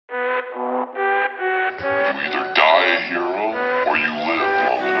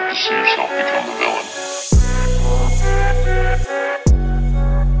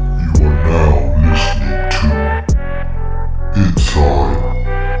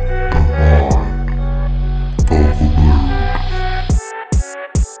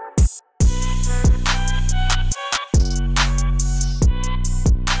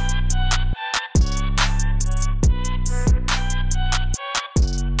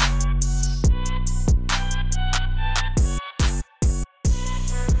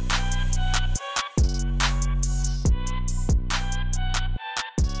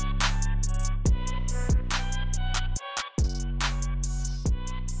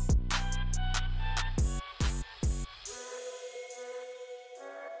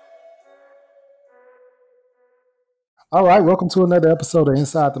All right, welcome to another episode of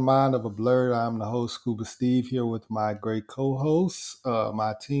Inside the Mind of a Blurred. I'm the host, Scuba Steve, here with my great co-hosts,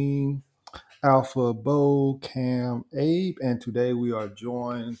 my team, Alpha, Bo, Cam, Abe, and today we are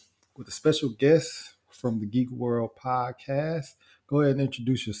joined with a special guest from the Geek World podcast. Go ahead and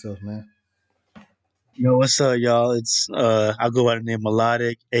introduce yourself, man. Yo, what's up, y'all? It's I go by the name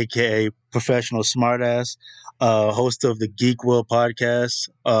Melodic, aka Professional Smartass, host of the Geek World podcast.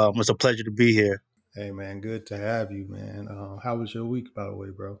 It's a pleasure to be here, Hey, man, good to have you, man. How was your week, by the way,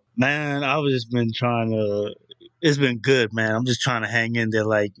 bro? man. I was just been trying to. It's been good, man. I'm just trying to hang in there,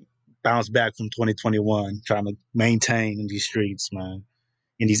 like bounce back from 2021, trying to maintain in these streets, man,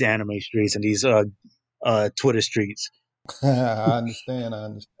 in these anime streets and these Twitter streets. I understand. I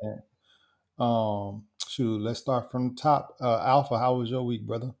understand. Shoot, let's start from the top. Alpha, how was your week,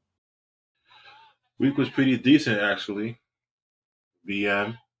 brother? Week was pretty decent actually.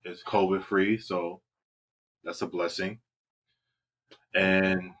 VM is COVID free, so that's a blessing.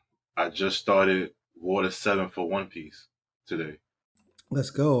 And I just started Water 7 for One Piece today. Let's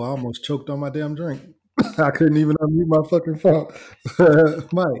go. I almost choked on my damn drink. I couldn't even unmute my fucking phone.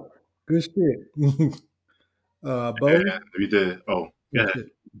 Mike, good shit. Bo, And we did. Oh, good yeah. shit.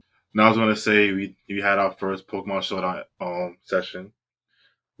 Now I was gonna say we had our first Pokemon Showdown session.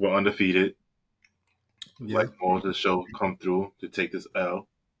 We're undefeated. We'd like Yep. more of the show come through to take this L.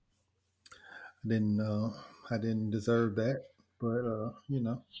 I didn't I didn't deserve that. But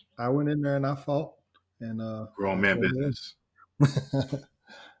I went in there and I fought and Grown that's man what it business. is.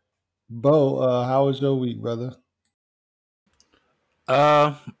 Bo, how was your week, brother?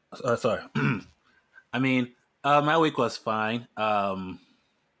 Uh, sorry. I mean, my week was fine. I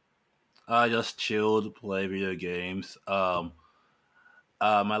just chilled, play video games. My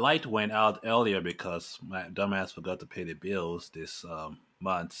light went out earlier because my dumbass forgot to pay the bills this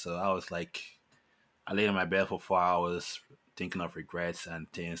month. So I was like, I lay in my bed for 4 hours, thinking of regrets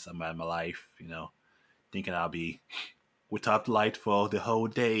and things about my life. Thinking I'll be without light for the whole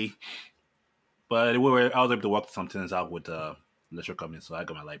day. But I was able to work some things out with electric company, so I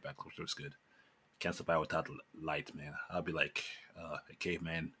got my light back, which was good. Can't survive without light, man. I'll be like a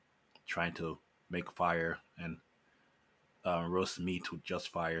caveman trying to make fire and roast meat with just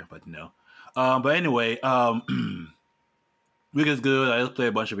fire, but no. But anyway, week is good. I just play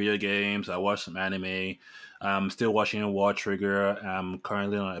a bunch of video games. I watched some anime. I'm still watching War Trigger. I'm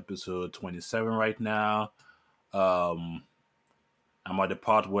currently on episode 27 right now. Um, I'm at the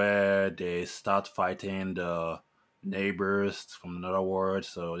part where they start fighting the neighbors from another world,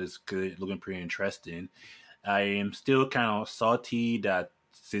 so it's good, looking pretty interesting. I am still kind of salty that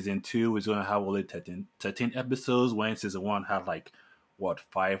season two is going to have only 13 episodes when season one had like, what,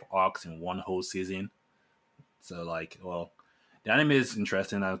 five arcs in one whole season. So, like, well, the anime is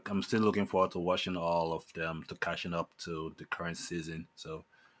interesting. I'm still looking forward to watching all of them to catching up to the current season. So,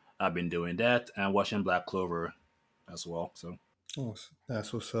 I've been doing that and watching Black Clover as well. So, Oh,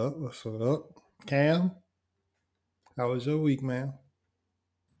 that's what's up. What's up? Cam, how was your week, man?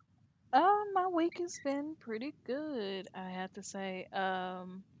 My week has been pretty good, I have to say.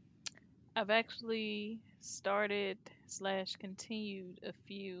 I've actually started slash continued a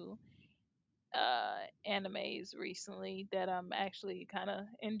few animes recently that I'm actually kind of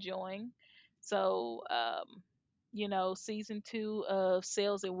enjoying. So, season two of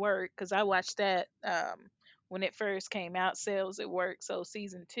Sales at Work, because I watched that when it first came out, Sales at Work. So,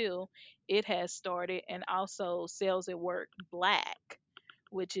 season two, it has started, and also Sales at Work Black,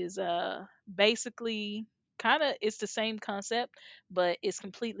 which is basically kind of it's the same concept, but it's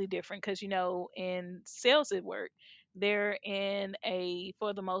completely different because in Sales at Work they're in a,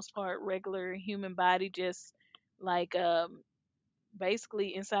 for the most part, regular human body, just like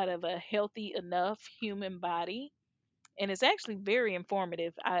basically inside of a healthy enough human body. And it's actually very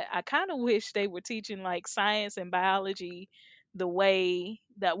informative. I kind of wish they were teaching like science and biology the way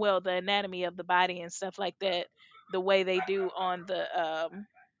that, well, the anatomy of the body and stuff like that, the way they do on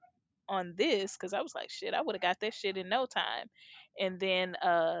this, because I was like, shit, I would have got that shit in no time. And then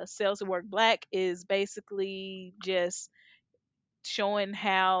Sales at Work Black is basically just showing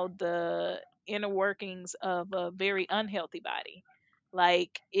how the inner workings of a very unhealthy body,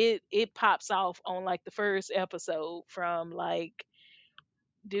 like it pops off on like the first episode, from like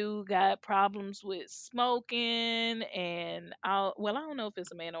dude got problems with smoking, and well, I don't know if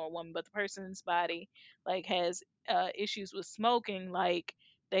it's a man or a woman, but the person's body like has issues with smoking, like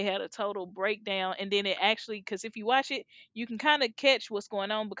They had a total breakdown, and then it actually, because if you watch it, you can kind of catch what's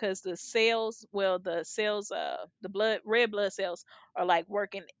going on because the cells, well, the cells, the red blood cells are like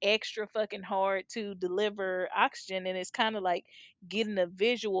working extra fucking hard to deliver oxygen, and it's kind of like getting a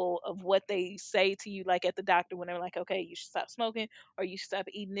visual of what they say to you, like at the doctor when they're like, okay, you should stop smoking or you should stop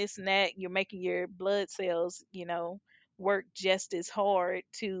eating this and that. You're making your blood cells, work just as hard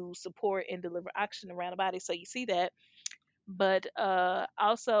to support and deliver oxygen around the body. So you see that. But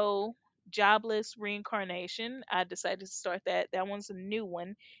also Jobless Reincarnation. I decided to start that. That one's a new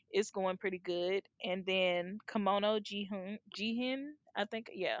one. It's going pretty good. And then Kimono Jihin, I think.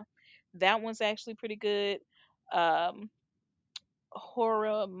 Yeah. That one's actually pretty good. Um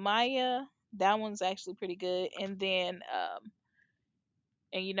Horror Maya, that one's actually pretty good. And then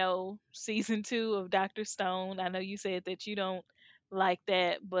season 2 of Dr. Stone. I know you said that you don't like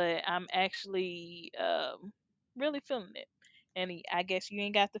that, but I'm actually really feeling it. And I guess you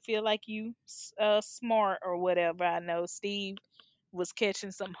ain't got to feel like you smart or whatever. I know Steve was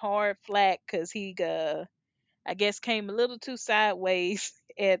catching some hard flack because he I guess came a little too sideways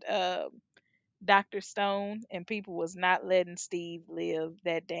at Dr. Stone, and people was not letting Steve live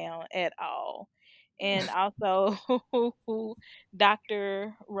that down at all. And also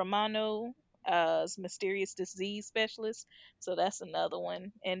Dr. Romano, mysterious disease specialist. So that's another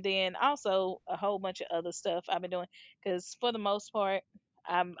one. And then also a whole bunch of other stuff I've been doing because for the most part,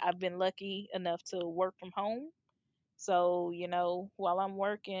 I've been lucky enough to work from home. So, while I'm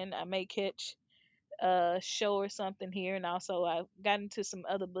working, I may catch show or something here, and also I got into some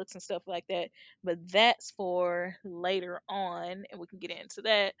other books and stuff like that, but that's for later on and we can get into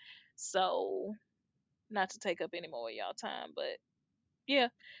that. So not to take up any more of y'all time, but yeah,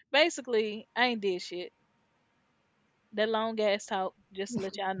 basically I ain't did shit. That long ass talk just to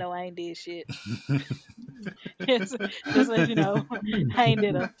let y'all know I ain't did shit. just, just let you know I ain't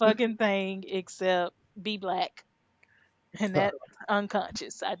did a fucking thing except be black, and Stop. that's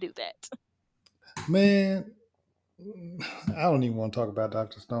unconscious. I do that. Man, I don't even want to talk about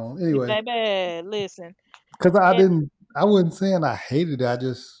Dr. Stone. Anyway, Baby, listen. because And I wasn't saying I hated it.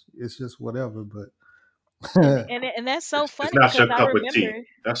 It's just whatever. But and that's so It's funny not because your I cup of tea. remember,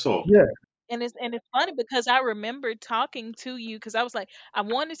 That's all. yeah. and it's funny because I remember talking to you because I was like I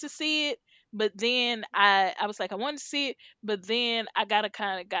wanted to see it, but then I was like I wanted to see it, but then I got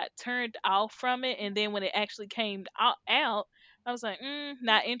turned off from it, and then when it actually came out, I was like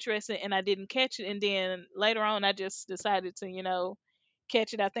not interested, and I didn't catch it, and then later on I just decided to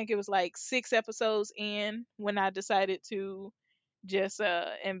catch it. I think it was like 6 episodes in when I decided to just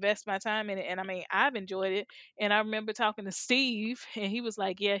invest my time in it, and I mean I've enjoyed it. And I remember talking to Steve and he was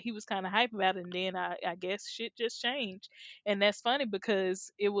like yeah, he was kind of hype about it, and then I guess shit just changed. And that's funny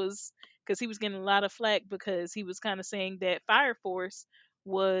because it was because he was getting a lot of flack because he was kind of saying that Fire Force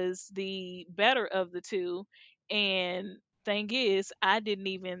was the better of the two. And thing is I didn't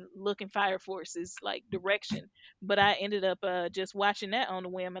even look in Fire Force's like direction, but I ended up just watching that on a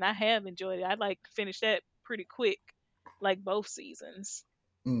whim, and I have enjoyed it. I like finished that pretty quick, like both seasons.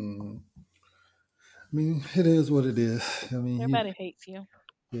 Mm. I mean, it is what it is. I mean, Everybody hates you.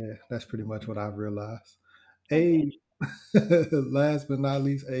 yeah, that's pretty much what I've realized. I get Abe, last but not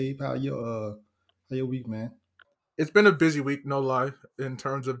least, Abe, how your week, man? It's been a busy week, no lie, in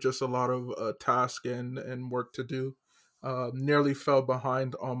terms of just a lot of task and work to do. Nearly fell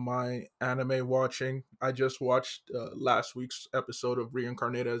behind on my anime watching. I just watched last week's episode of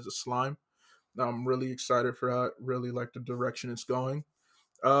Reincarnated as a Slime. I'm really excited for that. Really like the direction it's going.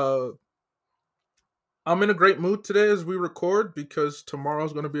 Uh, I'm in a great mood today as we record because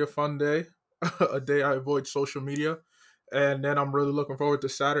tomorrow's going to be a fun day, a day I avoid social media, and then I'm really looking forward to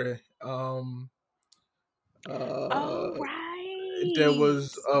Saturday. all Uh, there right.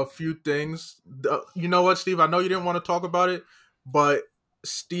 was a few things. You know what, Steve? I know you didn't want to talk about it, but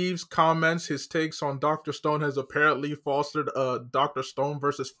Steve's comments, his takes on Dr. Stone has apparently fostered a Dr. Stone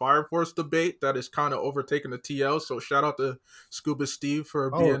versus Fire Force debate that is kind of overtaking the TL. So shout out to Scuba Steve for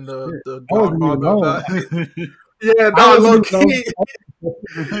Oh being shit! the I wasn't even godfather of on. that. Yeah, I no, wasn't low even on. key.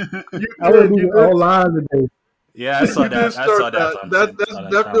 You I wasn't did, you even did, online today. Yeah, I saw you did that. I saw start that that. on That's on the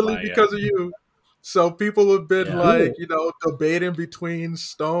definitely timeline. Yeah, because of you. So people have been yeah. Yeah. like, debating between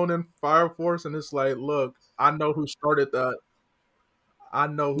Stone and Fire Force, and it's like, look, I know who started that. I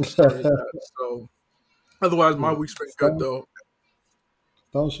know who started that. So otherwise, my Yeah. week's been good Stone, though.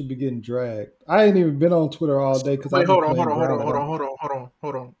 Stone should be getting dragged. I ain't even been on Twitter all day because Wait, I've been hold on, hold playing on, hold on, ground. hold on, hold on, hold on,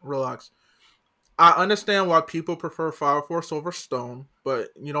 hold on. Relax. I understand why people prefer Fire Force over Stone, but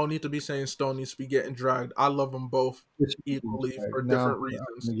you don't need to be saying Stone needs to be getting dragged. I love them both equally for Now different I'm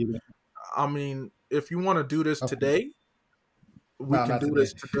reasons. gonna get it. I mean, if you want to do this Okay. today, We No, can not do today.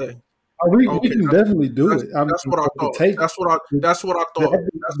 this today. We Okay, can definitely do that's it. I mean, that's what I the thought. tape, That's what I the, that's what I the, thought.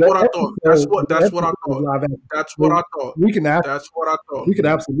 epi- That's the what I thought. That's episode, what the that's what I episode is thought. live action. That's what I thought. We can That's what I thought. we could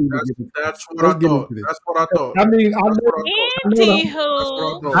absolutely That's get into this. that's what I Let's get thought. into this. That's what I thought. I mean, That's what I thought. I know That's what I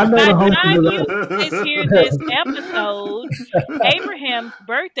Anywho, I thought. know by the the host of time the. you guys hear this episode, Abraham's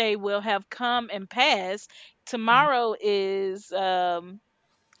birthday will have come and passed. Tomorrow is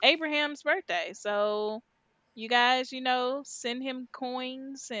Abraham's birthday. So you guys, send him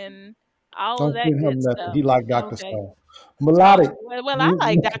coins and all of Don't that send good him nothing. stuff. He like Dr. Okay. Stone. Oh, Melodic. well, I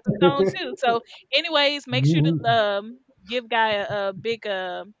like Dr. Stone too. So, anyways, make sure to give Guy a big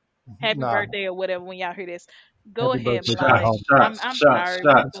happy Nah, birthday or whatever when y'all hear this. Go happy ahead, birthday to the Melodic. Shots, homie. shots, I'm shots, sorry.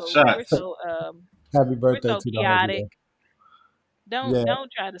 We're shots, so we're shots. so Happy we're birthday so to the homie. chaotic. Yeah, Don't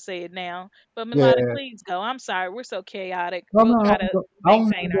try to say it now. But yeah. Melodic, please go. I'm sorry. We're so chaotic. No, We'll no, try to I was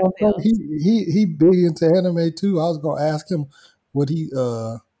maintain gonna say ourselves. he big into anime too. I was gonna ask him what he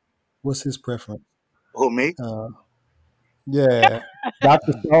what's his preference. Who, me? Yeah,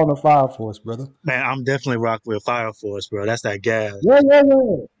 Dr. Stone or Fire Force, brother. Man, I'm definitely rock with Fire Force, bro. That's that gas. Yeah.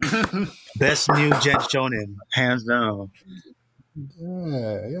 Best new gen shonen, hands down.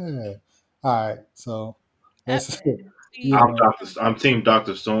 Yeah. All right, so Uh, let's see, I'm Team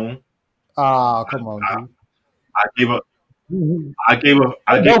Doctor Stone. come on, I, dude. I gave up. Mhm. I gave They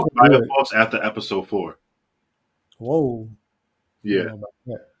Fire both are good. Force after episode 4. Whoa. I Yeah, don't know about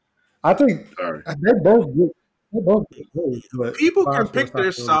that. I think sorry. they both good. They both good, but People Fire can Force, pick I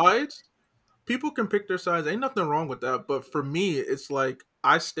their feel sides. People can pick their sides. Ain't nothing wrong with that. But for me, it's like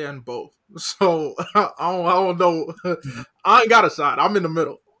I stand both. So I don't know. I ain't got a side. I'm in the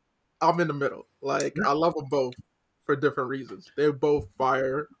middle. Like I love them both for different reasons. They're both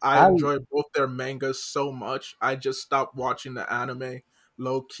fire. I I enjoy both their mangas so much. I just stopped watching the anime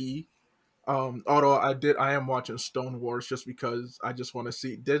low key. Although I am watching Stone Wars just because I just want to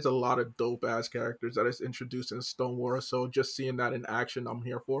see. There's a lot of dope ass characters that is introduced in Stone Wars, so just seeing that in action, I'm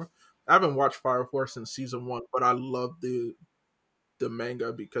here for. I haven't watched Fire Force since season 1, but I love the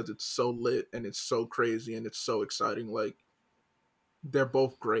manga because it's so lit and it's so crazy and it's so exciting. Like they're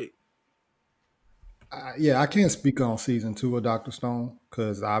both great. yeah, I can't speak on season 2 of Doctor Stone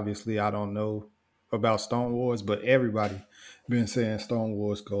because obviously I don't know about Stone Wars, but everybody been saying Stone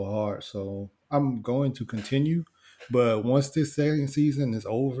Wars go hard, so I'm going to continue. But once this second season is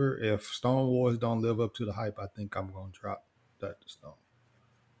over, if Stone Wars don't live up to the hype, I think I'm going to drop Doctor Stone.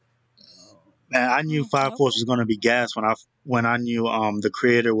 Man, I knew Fire okay. Force was gonna be gas when I knew the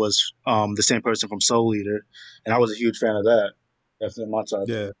creator was the same person from Soul Eater, and I was a huge fan of that. That's in my top.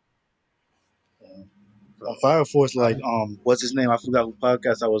 Yeah, Fire Force, like what's his name? I forgot what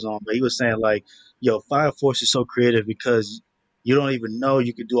podcast I was on, but he was saying like, yo, Fire Force is so creative because you don't even know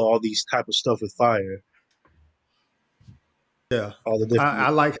you could do all these type of stuff with fire. yeah. All the I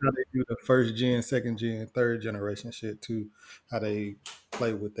different. like how they do the first gen, second gen, third generation shit too. How they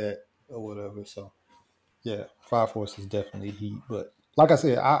play with that or whatever. So yeah, Fire Force is definitely heat. But like I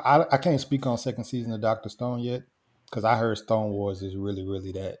said, I can't speak on second season of Doctor Stone yet because I heard Stone Wars is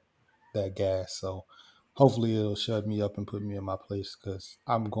really that gas. So hopefully it'll shut me up and put me in my place because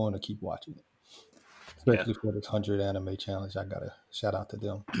I'm going to keep watching it, Yeah. especially for this 100 anime challenge. I gotta shout out to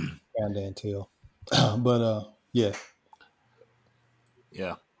them, Panda and Tail. But yeah,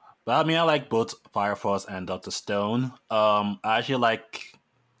 Yeah. But I mean, I like both Fire Force and Doctor Stone. I actually like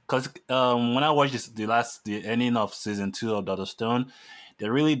because when I watched the ending of season 2 of Doctor Stone, they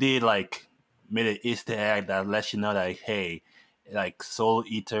really did like made an Easter egg that lets you know that hey, like Soul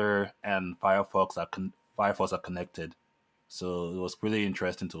Eater and Fire Force are connected. So it was really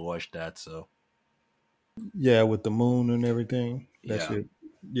interesting to watch that. So yeah, with the moon and everything, that yeah, shit.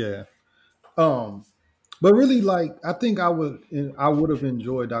 Yeah. Um, but really, like, I think I would have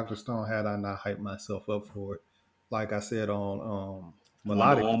enjoyed Doctor Stone had I not hyped myself up for it. Like I said on Wonder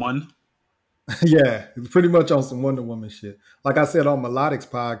Melodic, Woman. yeah, it's pretty much on some Wonder Woman shit. Like I said on Melodic's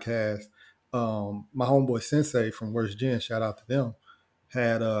podcast, my homeboy Sensei from Worst Gen, shout out to them,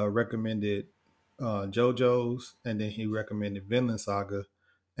 had recommended JoJo's, and then he recommended Vinland Saga,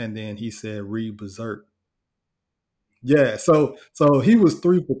 and then he said read Berserk. Yeah, so he was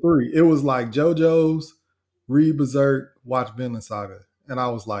 3 for 3. It was like JoJo's, read Berserk, watch Vinland Saga, and I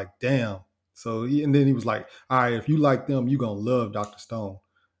was like, damn. And then he was like, all right, if you like them, you gonna love Doctor Stone.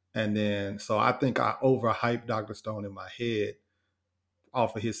 And then so I think I overhyped Doctor Stone in my head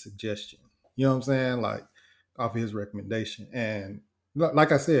off of his suggestion. You know what I'm saying? Like off of his recommendation. And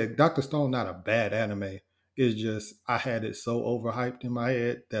like I said, Doctor Stone not a bad anime. It's just I had it so overhyped in my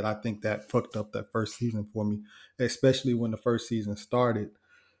head that I think that fucked up that first season for me, especially when the first season started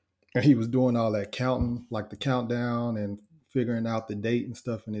and he was doing all that counting, like the countdown and figuring out the date and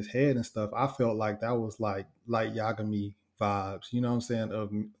stuff in his head and stuff, I felt like that was like Light Yagami vibes. You know what I'm saying?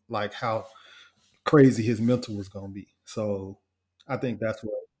 Of like how crazy his mental was gonna be. So I think that's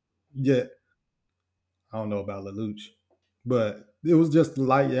what. Yeah, I don't know about Lelouch, but it was just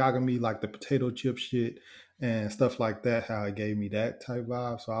Light Yagami, like the potato chip shit and stuff like that. How it gave me that type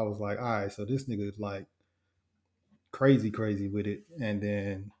vibe. So I was like, all right, so this nigga is like crazy, crazy with it. And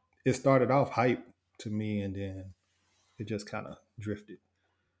then it started off hype to me, and then it just kind of drifted.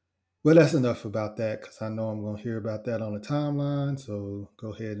 Well, that's enough about that because I know I'm going to hear about that on the timeline. So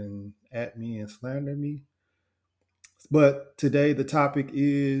go ahead and at me and slander me. But today the topic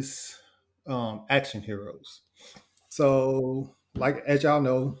is action heroes. So, like as y'all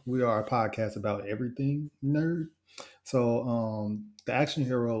know, we are a podcast about everything nerd. So, the action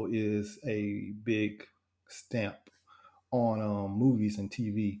hero is a big stamp on movies and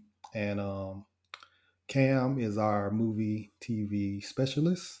TV, and Cam is our movie TV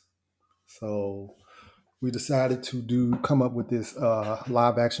specialist. So we decided to do come up with this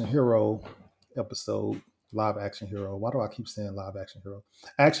live action hero episode. Live action hero. Why do I keep saying live action hero?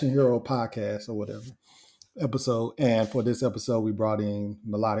 Action hero podcast or whatever episode. And for this episode, we brought in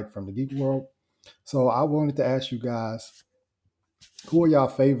Melodic from the Geek World. So I wanted to ask you guys, who are y'all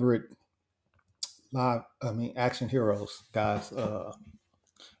favorite action heroes, guys?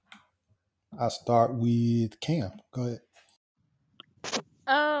 I start with Cam. Go ahead.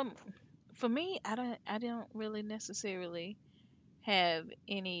 Um, for me, I don't really necessarily have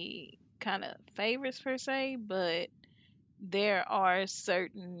any kind of favorites per se, but there are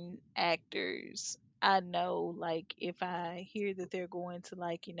certain actors I know, like if I hear that they're going to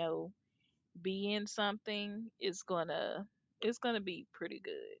like, be in something, it's gonna be pretty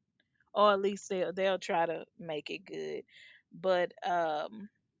good. Or at least they'll try to make it good. But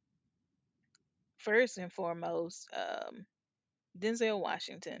first and foremost, Denzel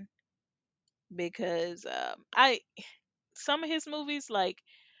Washington, because I some of his movies like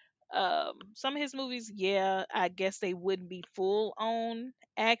some of his movies, yeah, I guess they wouldn't be full on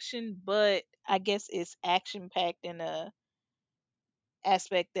action, but I guess it's action packed in a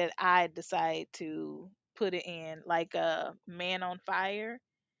aspect that I decide to put it in, like a Man on Fire.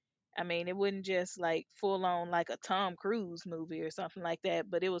 I mean, it wasn't just like full on like a Tom Cruise movie or something like that,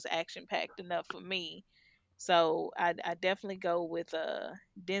 but it was action packed enough for me. So I definitely go with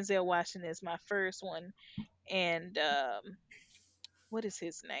Denzel Washington as my first one, and what is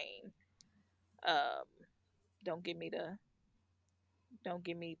his name? Um, don't get me to don't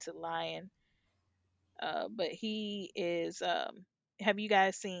get me to lying. But he is. Have you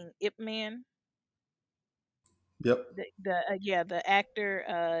guys seen Ip Man? Yep. The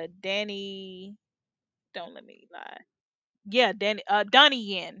actor Danny. Don't let me lie. Yeah, Donnie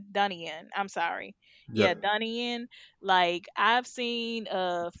Yen. Donnie Yen. I'm sorry. Yeah, Yep. Donnie Yen. Like I've seen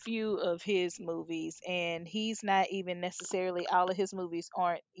a few of his movies, and he's not even necessarily all of his movies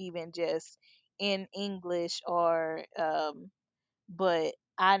aren't even just in English or but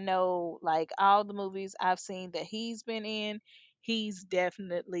I know like all the movies I've seen that he's been in, he's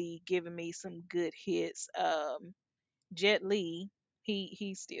definitely given me some good hits. Jet Li,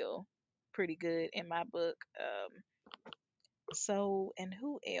 he's still pretty good in my book. So and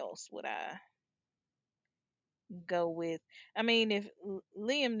who else would I go with? I mean, if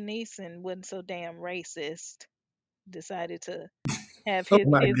Liam Neeson wasn't so damn racist, decided to have Oh his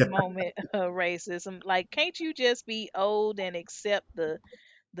my his god. moment of racism, like can't you just be old and accept the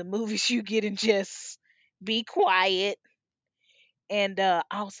movies you get and just be quiet? And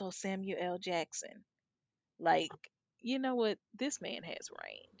also Samuel L. Jackson. Like, you know what? This man has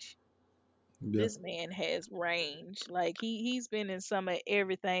range. Yep. This man has range. Like he's been in some of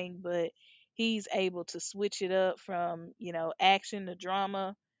everything, but he's able to switch it up from, action to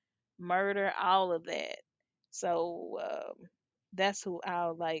drama, murder, all of that. So that's who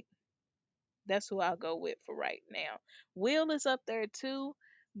I'll like that's who I'll go with for right now. Will is up there too,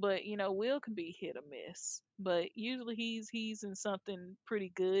 but Will can be hit or miss. But usually he's in something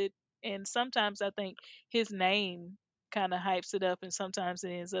pretty good, and sometimes I think his name kind of hypes it up, and sometimes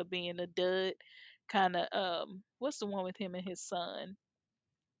it ends up being a dud. Kind of what's the one with him and his son?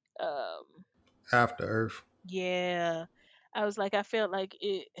 Um, After Earth. yeah, I was like I felt like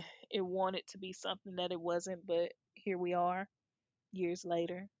it wanted to be something that it wasn't, but here we are years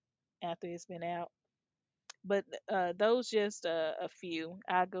later after it's been out. But those just a few.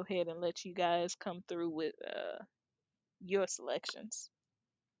 I'll go ahead and let you guys come through with your selections.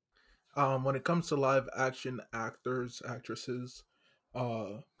 When it comes to live action actors, actresses,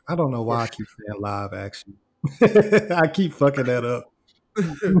 uh, I don't know for why I keep saying live action. I keep fucking that up.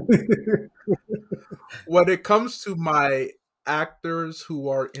 when it comes to my actors who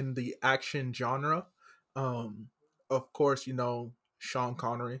are in the action genre, um, of course, Sean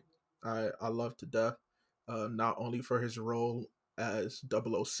Connery. I love to death. Not only for his role as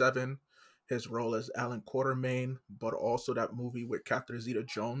 007, his role as Alan Quartermain, but also that movie with Catherine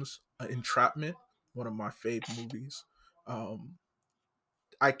Zeta-Jones, Entrapment, one of my fave movies. Um,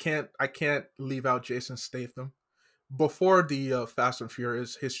 I can't leave out Jason Statham. Before the Fast and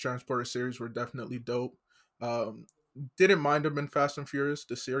Furious, his Transporter series were definitely dope. Um, didn't mind him in Fast and Furious,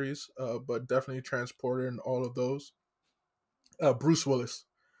 the series, but definitely Transporter and all of those. Bruce Willis,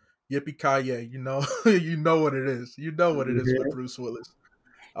 Yippee Ki you know what it is. You know what it is with Yeah. Bruce Willis.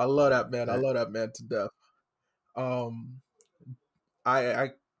 I love that man. I love that man to death. Um,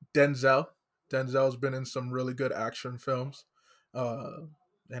 I Denzel. Denzel's been in some really good action films. Uh,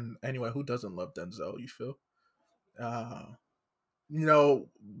 and anyway, who doesn't love Denzel? You feel? Uh, you know,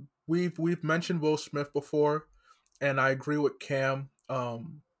 we've mentioned Will Smith before, and I agree with Cam.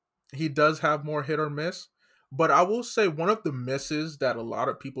 He does have more hit or miss, but I will say one of the misses that a lot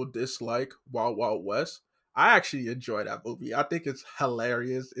of people dislike, Wild Wild West. I actually enjoy that movie. I think it's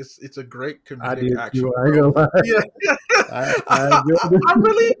hilarious. It's a great I comedic did action too. I ain't film. gonna lie. Yeah, I enjoyed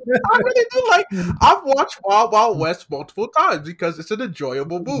I really do like. it. I've watched Wild Wild West multiple times because it's an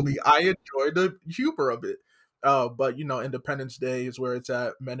enjoyable movie. I enjoy the humor of it. But Independence Day is where it's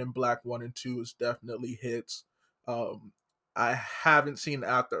at. Men in Black 1 and 2 is definitely hits. Um, I haven't seen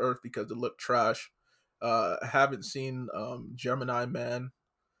After Earth because it looked trash. I haven't seen Gemini Man.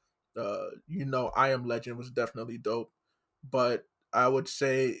 I Am Legend was definitely dope, but I would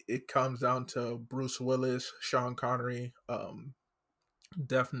say it comes down to Bruce Willis, Sean Connery,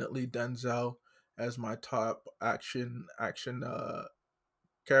 definitely Denzel as my top action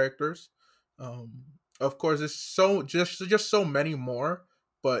characters. Um, of course, it's so just so many more,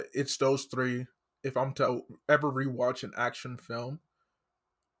 but it's those three. If I'm to ever rewatch an action film,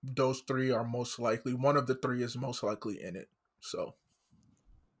 those three are most likely. One of the three is most likely in it. So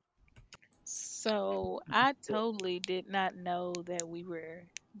So I totally did not know that we were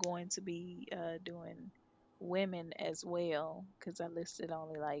going to be doing women as well because I listed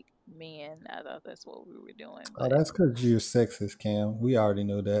only like men. I thought that's what we were doing, Oh, but that's because you're sexist, Cam. We already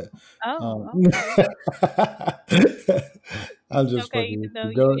know that. Um, oh, okay. I'm just Okay, fucking even with though you.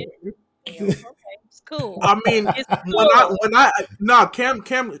 you Go. in male. Okay, it's cool. I mean, It's cool. when I nah,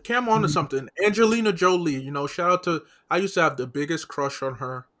 Cam onto something. Angelina Jolie, shout out to. I used to have the biggest crush on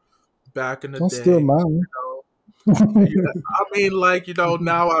her back in the Don't steal day. mine. Yeah, I mean,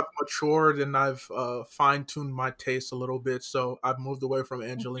 now I've matured and I've fine tuned my taste a little bit, so I've moved away from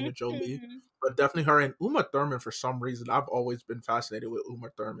Angelina Jolie, but definitely her and Uma Thurman. For some reason, I've always been fascinated with Uma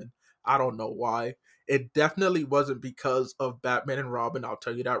Thurman. I don't know why. It definitely wasn't because of Batman and Robin. I'll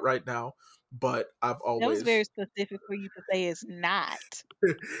tell you that right now. But I've That was very always, specific for you to say it's not.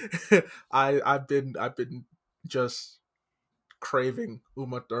 I've been just craving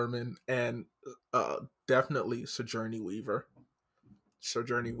Uma Thurman and definitely Sojourner Weaver.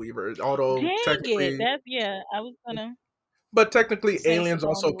 Sojourner Weaver. Although Dang it. technically, That's yeah. I was gonna but technically, say Aliens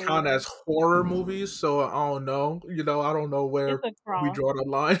also Sigourney count Weaver. as horror movies. So I don't know. I don't know It's where a we cross. draw the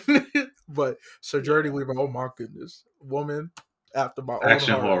line. But Sojourner Yeah. Weaver, oh my goodness, woman after my own Action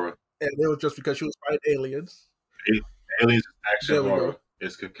heart, horror. and it was just because she was fighting aliens. Aliens is action There we horror. go.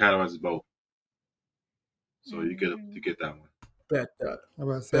 It's categorized as both. So Hmm. you get that one. Bet that. I'm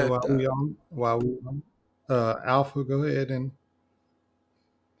about to say Bet that. Alpha, go ahead and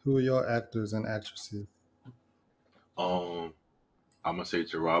who are your actors and actresses? Um, I'm gonna say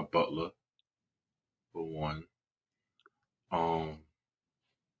Gerard Butler for one. Um,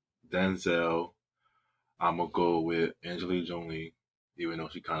 Denzel. I'm gonna go with Angelina Jolie, even though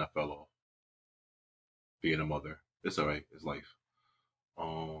she kind of fell off being a mother. It's alright. It's life.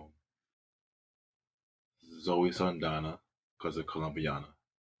 Um, Zoe Saldana because of Colombiana,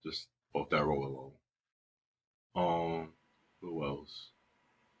 just off that role alone. Who else?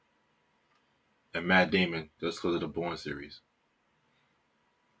 And Matt Damon just because of the Bourne series.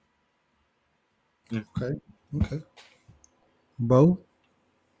 Okay. Okay. Bo.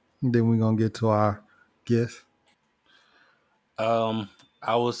 And then we're gonna get to our guest. Um,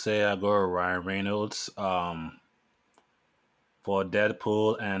 I would say I go with Ryan Reynolds. For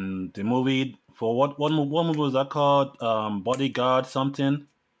Deadpool and the movie for what movie was that called? Bodyguard something.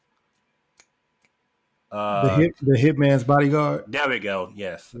 Uh, The Hitman's Bodyguard. there we go.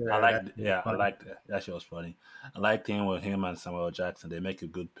 Yes, I Yeah, like. that was Yeah, I funny. liked that. That show was funny. I liked him with him and Samuel L. Jackson. They make a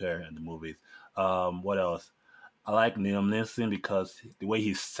good pair in the movies. What else? I like Liam Neeson because the way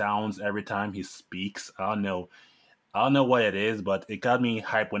he sounds every time he speaks. I don't know. I don't know what it is, but it got me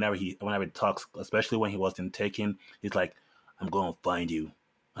hyped whenever he talks, especially when he was in Taken. He's like, I'm gonna find you.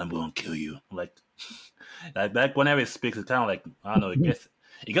 I'm gonna kill you. Like whenever he speaks, it's kind of like I don't know. It gets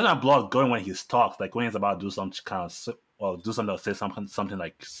my blood going when he talks. Like when he's about to do some kind of or do something or say something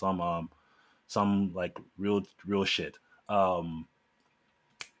like some like real shit. No,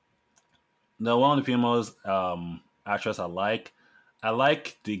 one of the females actress I like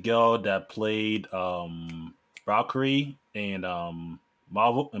the girl that played Valkyrie in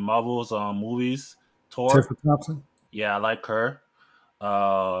Marvel's movies. Thor. Tessa Thompson. Yeah, I like her.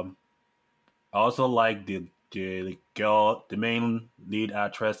 Um, I also like the girl, the main lead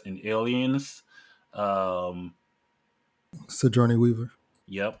actress in Aliens. Um, Sojourner Weaver.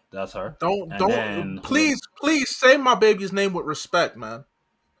 yep, that's her. Don't And then please say my baby's name with respect, man.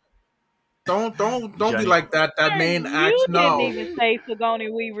 Don't be Jenny. like that. That Sir, main you act. didn't No, even say Sigourney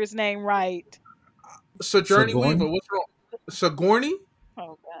Weaver's name right. Sojourner Sigourney? Weaver. What's wrong? Sigourney?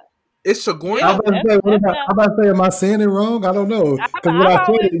 Oh God. It's Sigourney. I Yeah, was about to say, I'm about to say, am I saying it wrong? I don't know. Because when I I've said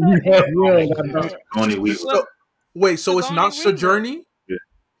always it, thought you had always yeah, I said. Only we. So, wait, so it's not Sigourney Weaver. Sojourney?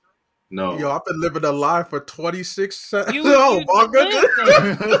 No. Yo, I've been living a lie for 26 seconds. You, Oh you my goodness!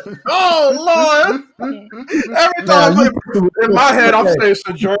 listen. Oh Lord! Every Now, time you in my head, I'm okay. saying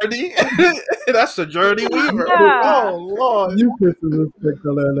Sojourney. That's Sojourney Weaver. Nah. Oh Lord! You put some respect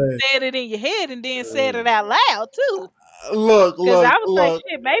on that name. Said it in your head and then said it out loud too. Look, Because I look, was like, look.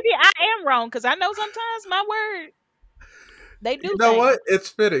 shit, maybe I am wrong. Because I know sometimes my word they do You know things. what? It's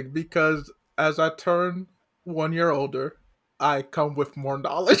fitting because as I turn 1 year older, I come with more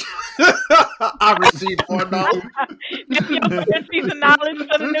knowledge. I receive more knowledge. That's your first piece of knowledge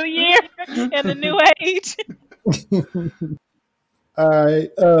for the new year and the new age. All right.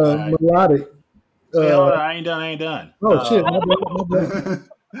 All right. Melodic. Wait, hold on, I ain't done. Oh, shit. My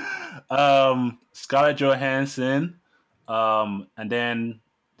bad. Scarlett Johansson, and then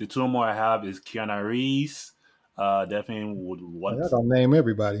the two more I have is Keanu Reeves. Definitely would want. I don't name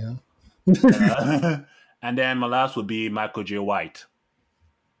everybody, huh? And then my last would be Michael J. White.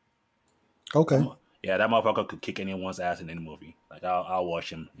 Okay. Yeah, that motherfucker could kick anyone's ass in any movie. Like I'll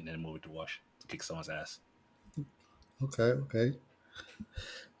watch him in any movie to kick someone's ass. Okay.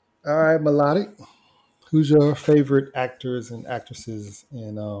 All right, Melodic. Who's your favorite actors and actresses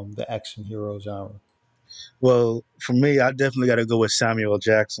in the action hero genre? Well, for me, I definitely got to go with Samuel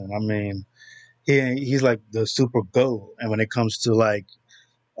Jackson. I mean, he's like the super GOAT, and when it comes to like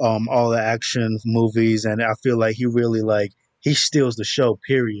all the action movies, and I feel like he really like he steals the show.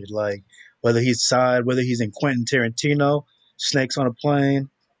 Period. Like whether he's in Quentin Tarantino, Snakes on a Plane,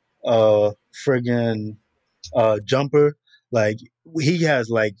 uh, friggin' Jumper. Like he has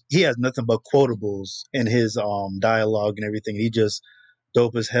nothing but quotables in his dialogue and everything. He just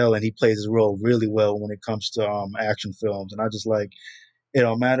dope as hell, and he plays his role really well when it comes to action films. And I just like it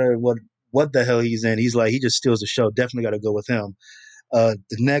don't matter what the hell he's in. He's like he just steals the show. Definitely got to go with him. The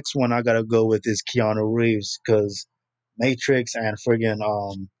next one I gotta go with is Keanu Reeves because Matrix and friggin'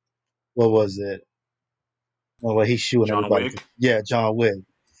 what was it? Well, where he's shooting John everybody. Wick. Yeah, John Wick,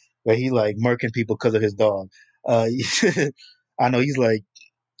 where he like murking people because of his dog. Uh, I know he's like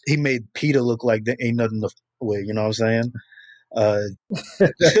he made Peter look like there ain't nothing to with. You know what I'm saying? Um,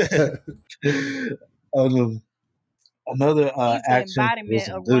 another He's the action embodiment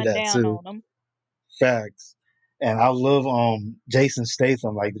person of do run that down too. on them. Facts. And I love Jason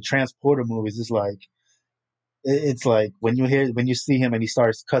Statham, like the Transporter movies. It's like it's like when you see him and he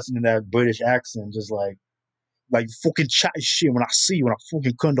starts cussing in that British accent, just like fucking chat shit when I see you when I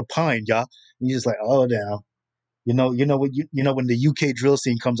fucking come to pine, y'all. And you're just like, oh damn. You know when the UK drill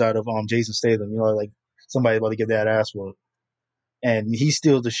scene comes out of Jason Statham, like somebody about to get that ass whooped. And he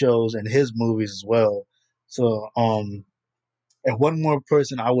steals the shows in his movies as well. So and one more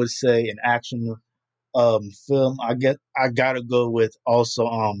person I would say an action film I gotta go with also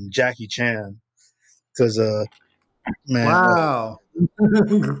Jackie Chan because man Wow.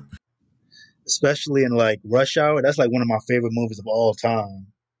 especially in like Rush Hour, that's like one of my favorite movies of all time.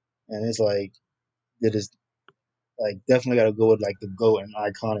 And it's like it is like definitely got to go with like the GOAT and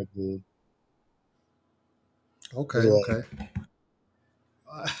iconic dude. Okay. It's like,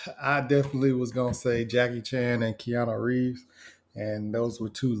 I definitely was gonna say Jackie Chan and Keanu Reeves, and those were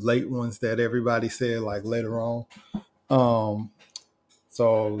two late ones that everybody said like later on. Um,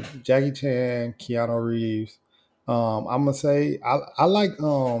 so Jackie Chan, Keanu Reeves. I'm gonna say I like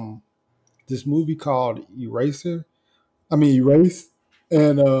this movie called Erase,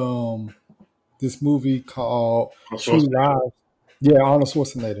 and this movie called True Lies. Yeah, Arnold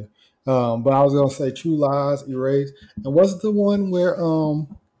Schwarzenegger. But I was gonna say True Lies, Erase, and was it the one where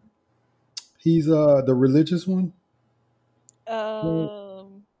he's the religious one? The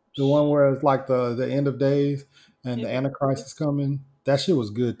Um, one where it's like the end of days, and the It was Antichrist is coming. That shit was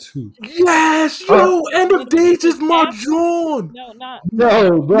good too. Yes, Uh, yo, End of when he Days was is my Catholic. joint. No, not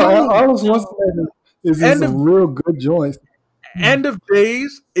no, bro, Yo, Arnold no. Schwarzenegger is in End of some real good joints. End of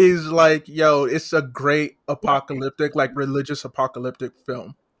Days is like, yo, it's a great apocalyptic, like religious apocalyptic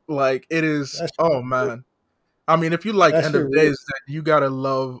film. Like it is. That Oh man. I mean, if you like that End shit of real. Days, then you gotta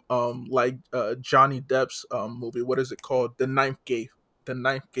love like Johnny Depp's movie. What is it called? The Ninth Gate. The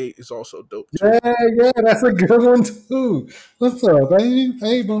Ninth Gate is also dope too. Yeah, yeah, that's a good one too. What's up, baby?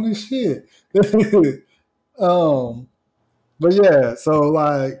 Babe on this shit. um, but yeah, so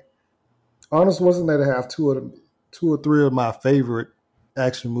like Arnold Schwarzenegger have two or three of my favorite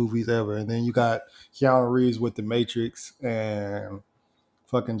action movies ever, and then you got Keanu Reeves with The Matrix and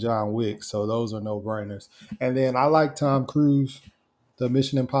fucking John Wick. So those are no brainers. And then I like Tom Cruise, the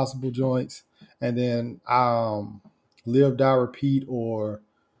Mission Impossible joints, and then Live Die Repeat or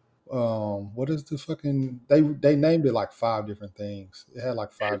what is the fucking they named it like five different things. It had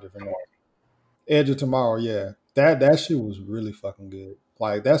like five different names. Edge of Tomorrow, yeah. That shit was really fucking good.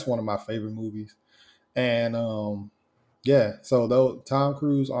 Like that's one of my favorite movies. And yeah, so though Tom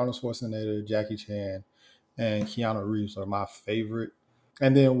Cruise, Arnold Schwarzenegger, Jackie Chan, and Keanu Reeves are my favorite.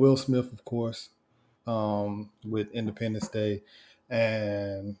 And then Will Smith, of course, with Independence Day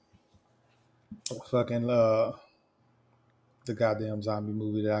and fucking the goddamn zombie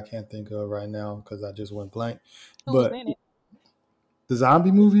movie that I can't think of right now because I just went blank. Who was But in it? the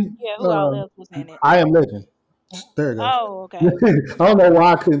zombie movie, Yeah, who all uh, else was in it? I Am Legend. There it goes. Oh, okay. I don't know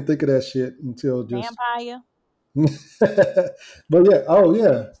why I couldn't think of that shit until just. Vampire. But yeah, oh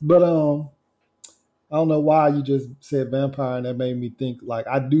yeah, but I don't know why you just said vampire, and that made me think. Like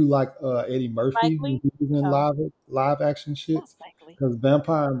I do like Eddie Spike Murphy when Lee. he was in Oh, live action not shits. Spike Lee. Because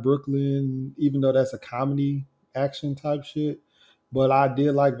Vampire in Brooklyn, even though that's a comedy action type shit, but I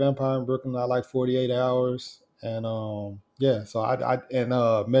did like Vampire in Brooklyn. I like 48 Hours, and yeah. So I and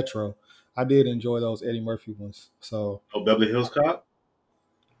Metro, I did enjoy those Eddie Murphy ones. So Oh, Beverly Hills Cop.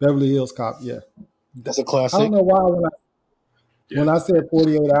 Beverly Hills Cop, yeah. That's a I don't classic. know why when Yeah, I said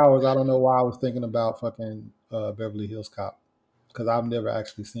 48 Hours, I don't know why I was thinking about fucking Beverly Hills Cop because I've never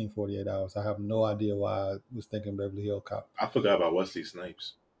actually seen 48 Hours. I have no idea why I was thinking Beverly Hills Cop. I forgot about Wesley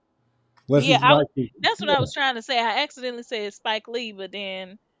Snipes. Wesley Yeah, Snipes, that's what I yeah, was trying to say. I accidentally said Spike Lee, but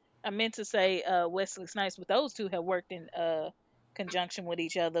then I meant to say Wesley Snipes. But those two have worked in conjunction with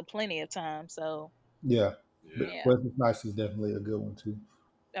each other plenty of times. So yeah. Yeah, yeah. Wesley Snipes is definitely a good one too.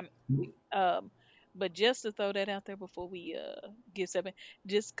 Um, but just to throw that out there before we get stepping,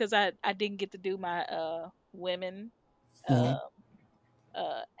 just because I didn't get to do my women Mm-hmm.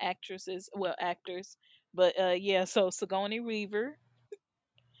 uh actresses, well, actors, but yeah, so Sigourney Weaver,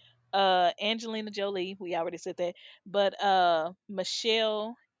 Angelina Jolie, we already said that, but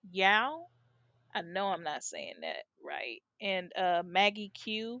Michelle Yao, I know I'm not saying that right, and Maggie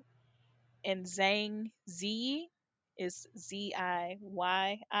Q and Zhang Ziyi is Ziyi.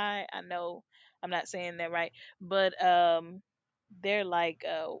 I know I'm not saying that right, but they're like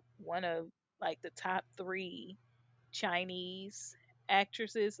one of like the top three Chinese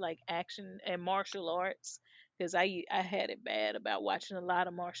actresses, like action and martial arts. Because I had it bad about watching a lot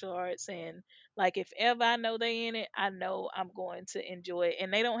of martial arts, and like if ever I know they in it, I know I'm going to enjoy it.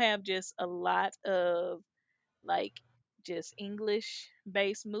 And they don't have just a lot of like just English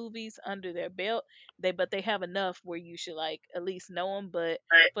based movies under their belt. They have enough where you should like at least know them. But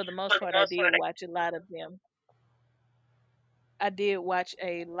for the most part, I did watch a lot of them. I did watch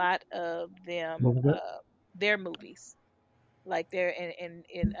a lot of them, What was that? their movies, like they're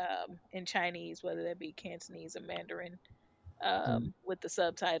in Chinese, whether that be Cantonese or Mandarin, with the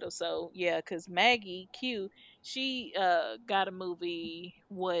subtitles. So yeah, because Maggie Q, she got a movie,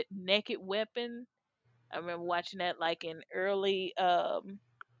 what, Naked Weapon. I remember watching that like early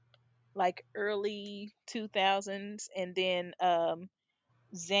 2000s, and then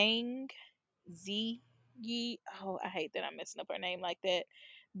Zhang Z Yi. Oh, I hate that I'm messing up her name like that.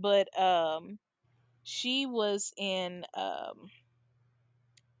 But she was in I'm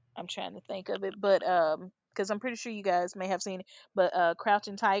trying to think of it, but because I'm pretty sure you guys may have seen it, but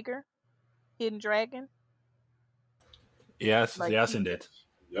Crouching Tiger, Hidden Dragon, Yes, like yes, she, indeed.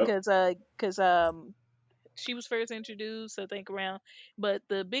 yep. because she was first introduced, I think, around. But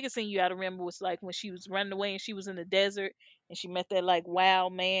the biggest thing you got to remember was like when she was running away and she was in the desert and she met that like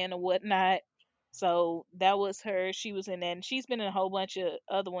wild man or whatnot. So that was her. She was in that, and she's been in a whole bunch of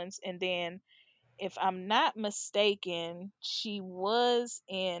other ones. And then, if I'm not mistaken, she was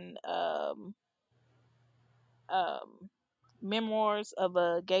in um Memoirs of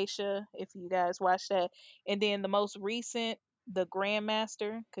a Geisha, if you guys watch that. And then the most recent, The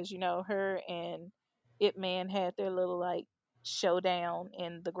Grandmaster, because you know her and Ip Man had their little like showdown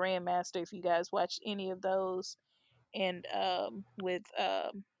in the Grandmaster. If you guys watch any of those, and with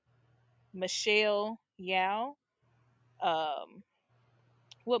Michelle Yao, um,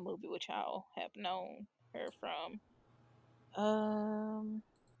 what movie would y'all have known her from? Um,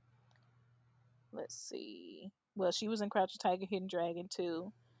 let's see. Well, she was in Crouching Tiger, Hidden Dragon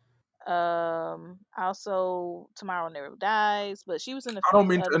too. Also Tomorrow Never Dies, but she was in a I don't few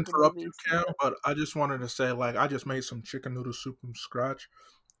mean to other good interrupt you, movies and Cam, stuff. but I just wanted to say, like, I just made some chicken noodle soup from scratch,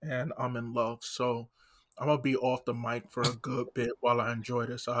 and I'm in love. So I'm gonna be off the mic for a good bit while I enjoy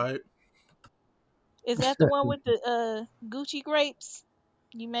this. All right? Is that the one with the Gucci grapes?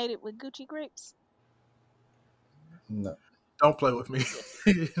 You made it with Gucci grapes? No. Don't play with me.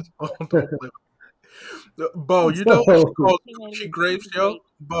 Yes. Don't play. Bo, you know what she So, calls He made it Gucci with grapes, Gucci yo? grapes.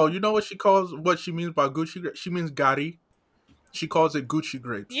 Bo, you know what she means by Gucci grapes? She means Gotti. She calls it Gucci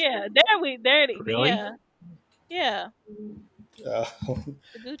grapes. Yeah, there it is. Really? Yeah. uh,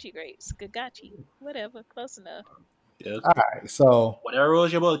 The Gucci grapes. Gagachi. Whatever. Close enough. Yeah. all right. So Whatever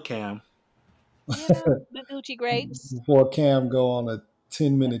was your book, Cam. You know, the Gucci grapes. before Cam go on a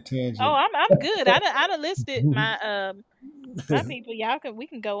 10-minute Oh, tangent, I'm good. I done listed my people. We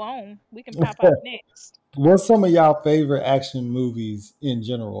can go on. We can pop off next. what's some of y'all favorite action movies in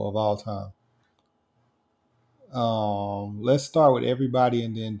general of all time? Let's start with everybody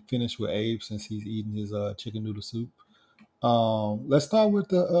and then finish with Abe since he's eating his chicken noodle soup. Let's start with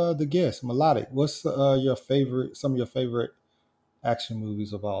the guest, Melodic. What's your favorite? Some of your favorite action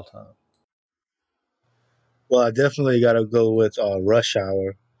movies of all time? Well, I definitely got to go with Rush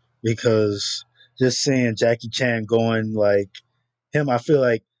Hour because just seeing Jackie Chan going like him, I feel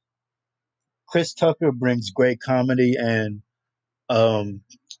like Chris Tucker brings great comedy and um,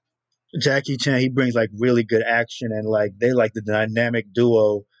 Jackie Chan he brings like really good action and like they like the dynamic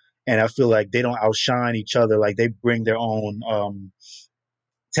duo. And I feel like they don't outshine each other. Like they bring their own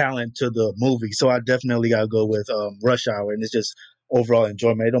talent to the movie. So I definitely got to go with Rush Hour, and it's just overall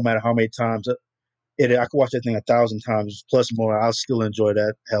enjoyment. It don't matter how many times I could watch that thing 1,000 times plus more. I'll still enjoy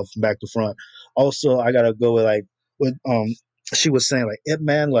that hell from back to front. Also, I gotta go with like with she was saying like Ip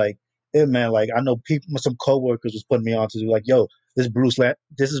Man like I know people some coworkers was putting me on to do like yo this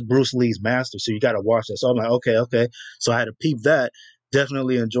is Bruce Lee's master, so you gotta watch that. So I'm like okay, so I had to peep that.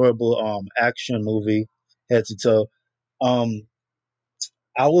 Definitely enjoyable action movie head to toe. Um,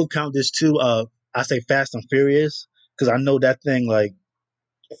 I will count this too. I say Fast and Furious because I know that thing like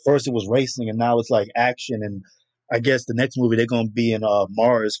first it was racing and now it's like action and I guess the next movie they're gonna be in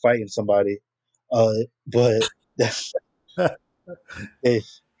Mars fighting somebody. But they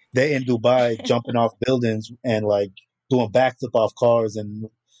they in Dubai jumping off buildings and like doing backflip off cars and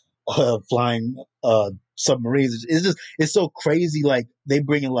flying submarines. It's just it's so crazy. Like they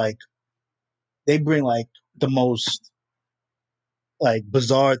bring like the most like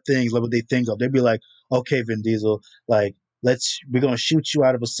bizarre things like what they think of. They'd be like, okay, Vin Diesel, like we're gonna shoot you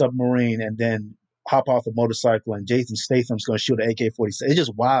out of a submarine and then hop off a motorcycle and Jason Statham's gonna shoot an AK-47. It's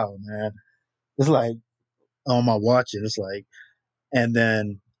just wild, man. It's like on my watch it. It's like and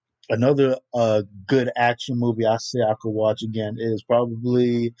then another good action movie I say I could watch again is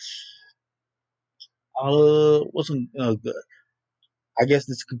probably wasn't good. I guess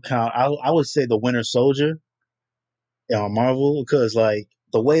this could count. I would say the Winter Soldier on Marvel because like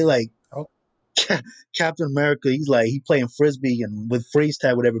the way like Oh, Captain America, he's like he playing frisbee and with freeze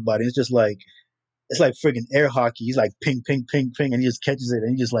tag with everybody. It's just like it's like friggin' air hockey. He's like ping, ping, ping, ping, and he just catches it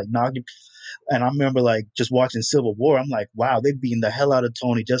and he just like knock it. And I remember like just watching Civil War. I'm like, wow, they beating the hell out of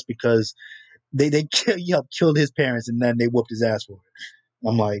Tony just because he helped killed his parents and then they whooped his ass for it.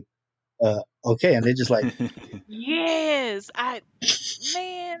 I'm like, okay, and they're just like, Yes,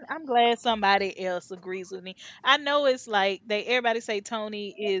 I'm glad somebody else agrees with me. I know it's like everybody say Tony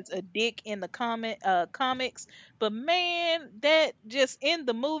is a dick in the comics, but man, that just in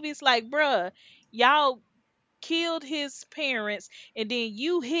the movies, like, bruh, y'all killed his parents and then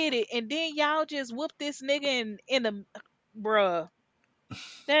you hit it and then y'all just whooped this nigga in the bruh.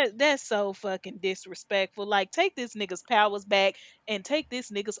 That's so fucking disrespectful. Like, take this nigga's powers back and take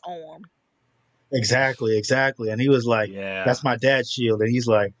this nigga's arm. exactly, exactly, and he was like, Yeah. that's my dad's shield, and he's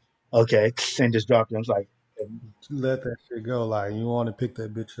like, okay, and just dropped it. I was like, let that shit go. Like you want to pick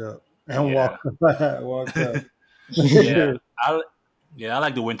that bitch up and Yeah. walk up. Yeah. I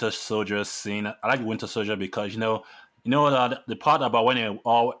like the Winter Soldier scene. I like the Winter Soldier because the part about when they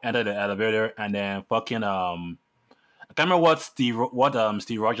all enter the elevator and then fucking I can't remember what Steve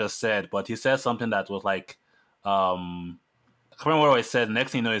Rogers said, but he said something that was like I can't remember what he said.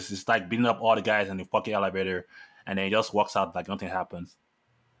 Next thing you know, it's like beating up all the guys in the fucking elevator, and then he just walks out like nothing happens.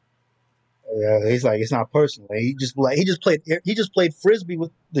 Yeah, he's like it's not personal. He just played frisbee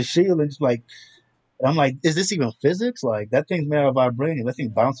with the shield and just like and I'm like, is this even physics? Like that thing's made out of vibranium. That thing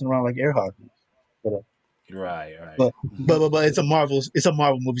bouncing around like air hockey. But Right, right. but but it's a Marvel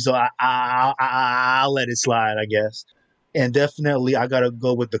movie, so I'll let it slide, I guess. And definitely, I gotta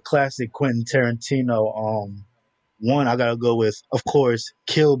go with the classic Quentin Tarantino. One I gotta go with, of course,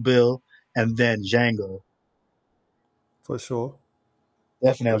 Kill Bill, and then Django. For sure. For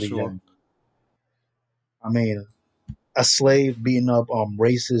Definitely sure. Django. I mean, a slave beating up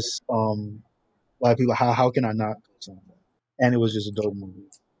racist white people. How can I not go something? And it was just a dope movie.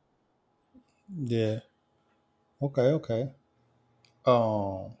 Yeah. Okay, okay.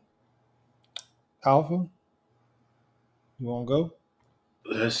 Um Alpha, you wanna go?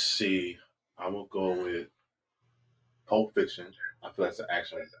 Let's see. I'm gonna go with Pulp Fiction. I feel that's an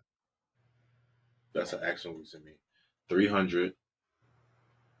action movie to me. 300.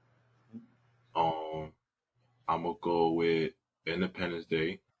 Um, I'm gonna go with Independence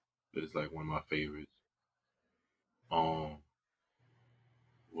Day. It's like one of my favorites. Um,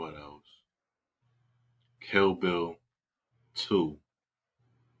 what else? Kill Bill 2.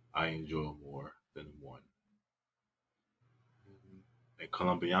 I enjoy more than one. And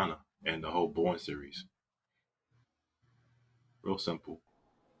Colombiana and the whole Bourne series. Real simple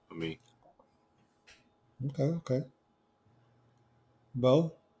for me. Okay, okay.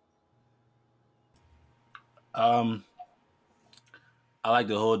 Bo? Um, I like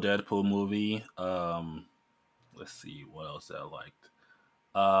the whole Deadpool movie. Let's see what else I liked.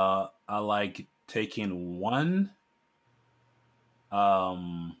 I like Taking One.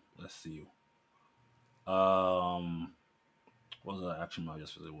 Let's see. Um, what was the action movie I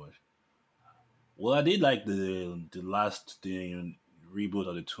just really watched? Well, I did like the last the reboot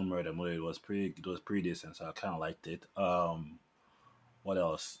of the Tomb Raider movie. It was pretty decent, so I kind of liked it. What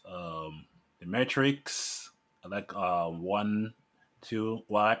else? The Matrix. I like one, two.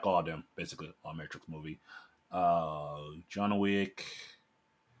 Well, I like all of them basically. All Matrix movie. John Wick.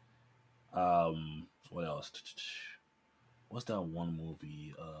 What else? What's that one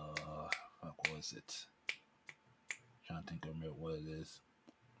movie? What was it? Trying to think of what it is.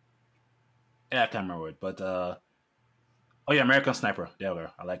 Yeah, I can't remember it, but oh yeah, American Sniper. There we go.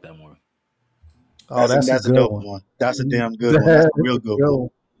 I like that movie. Oh, that's a That's a good dope one. one. That's a damn good one. That's a That's real a good good one.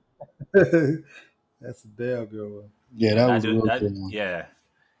 one. That's a damn good one. Yeah, Yeah, that was a real that good one. yeah.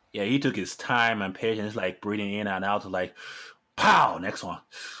 Yeah, he took his time and patience, like breathing in and out, to like, pow, next one,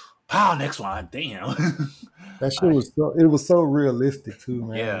 pow, next one. Damn. That shit I, was so it was so realistic too,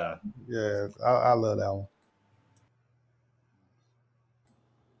 man. yeah. Yeah, I love that one.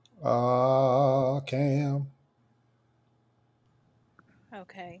 Cam.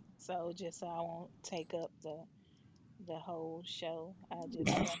 Okay, so just so I won't take up the whole show, I'll just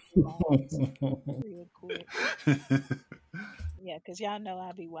run through mine real quick. Yeah, because y'all know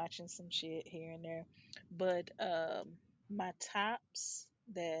I'll be watching some shit here and there. But my tops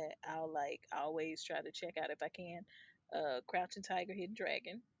that I'll like always try to check out if I can. Crouching Tiger, Hidden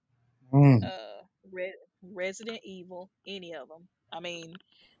Dragon, Mm. uh Resident Evil, any of them. I mean,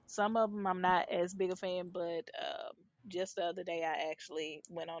 some of them I'm not as big a fan, but just the other day I actually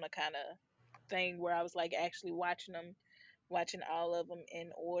went on a kind of thing where I was like actually watching them, watching all of them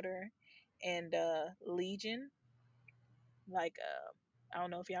in order. And Legion, like I don't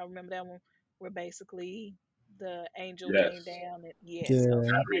know if y'all remember that one, where basically the angel came Yes. down. And, yes, Yeah, okay,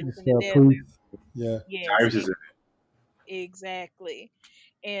 he was it's in the desert. proof. Yeah. Yes, Tyrese is in exactly.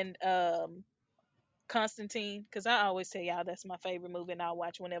 And Constantine, because I always tell y'all that's my favorite movie, and I'll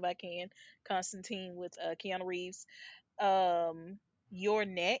watch whenever I can. Constantine with Keanu Reeves. You're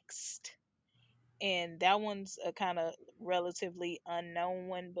Next, and that one's a kind of relatively unknown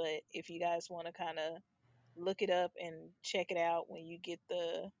one, but if you guys want to kind of look it up and check it out when you get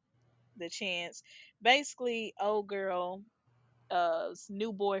the chance. Basically, old girl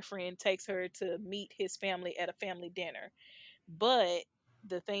new boyfriend takes her to meet his family at a family dinner. But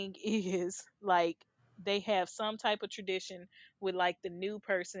the thing is, like, they have some type of tradition with like the new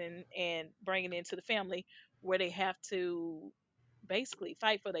person and bringing it into the family where they have to basically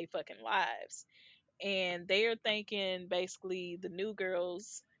fight for their fucking lives, and they're thinking basically the new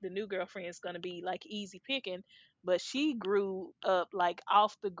girlfriend is going to be like easy picking, but she grew up like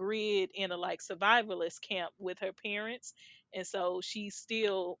off the grid in a like survivalist camp with her parents, and so she's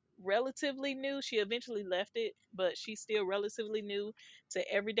still relatively new. She eventually left it, but she's still relatively new to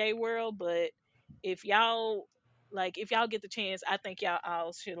everyday world. But if y'all if y'all get the chance, I think y'all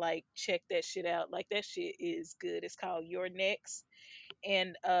all should like check that shit out. Like, that shit is good. It's called Your Next.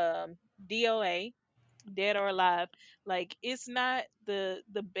 And DOA, Dead or Alive. Like it's not the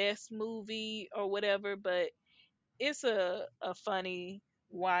best movie or whatever, but it's a funny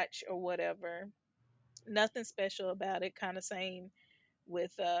watch or whatever. Nothing special about it. Kind of same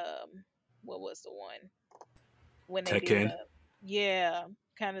with what was the one when they did Tekken. yeah,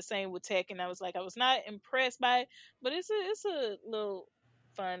 kind of same with Tech, and I was like I was not impressed by it, but it's a little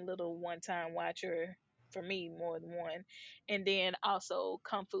fun little one time watcher for me more than one. And then also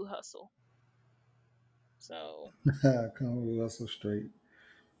Kung Fu Hustle. So Come with us so straight.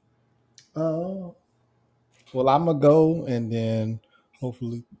 Oh, well, I'm gonna go, and then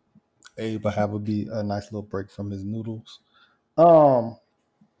hopefully Abe will have a nice little break from his noodles. Um,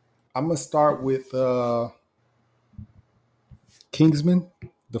 I'm gonna start with Kingsman,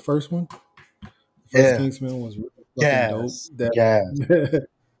 the first one. The first Yeah. Kingsman was really fucking dope. Yes. That Yes.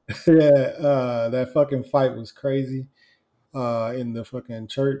 yeah, that fucking fight was crazy. In the fucking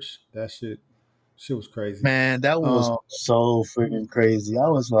church, that shit was crazy. Man, that was Um, so freaking crazy. I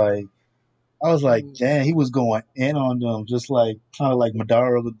was like, Mm, damn, he was going in on them, just like kind of like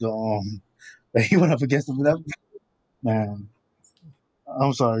Madara with the he went up against them. Man,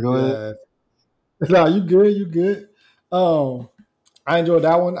 I'm sorry. Go ahead. yeah, no, you good, you good. Um, I enjoyed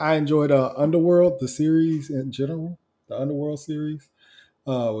that one. I enjoyed Underworld, the series in general, the Underworld series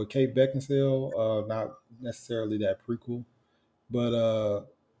with Kate Beckinsale. Not necessarily that prequel, but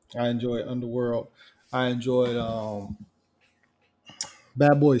I enjoyed Underworld. I enjoyed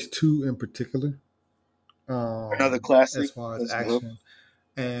Bad Boys 2 in particular, Another as classic. far as Let's go. action.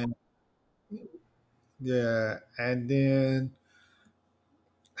 And yeah, and then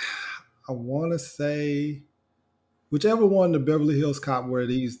I want to say whichever one, the Beverly Hills Cop, where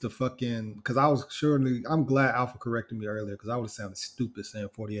he's the fucking. Because I was surely, I'm glad Alpha corrected me earlier because I would have sounded stupid saying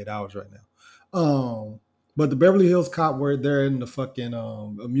 48 hours right now. But the Beverly Hills Cop, where they're in the fucking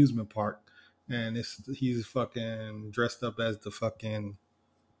amusement park, and he's fucking dressed up as the fucking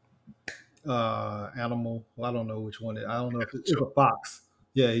animal. Well, I don't know which one. I don't know if it's a fox.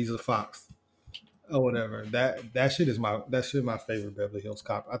 Yeah, he's a fox or whatever. That shit is my favorite Beverly Hills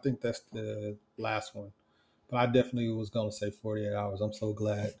Cop. I think that's the last one. But I definitely was gonna say 48 hours. I'm so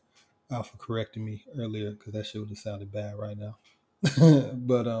glad Alpha corrected me earlier because that shit would have sounded bad right now.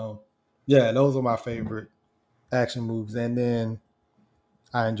 But yeah, those are my favorite action moves. And then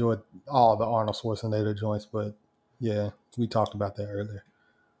I enjoyed all the Arnold Schwarzenegger joints. But yeah, we talked about that earlier.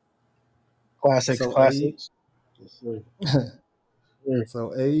 Classics, So Abe, classics. Yes, sir. Sure.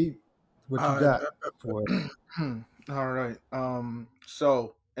 so Abe, what you uh, got for us? all right.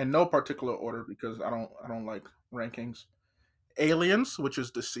 So in no particular order because I don't like rankings. Aliens, which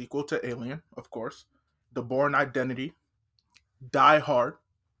is the sequel to Alien, of course. The Born Identity, Die Hard,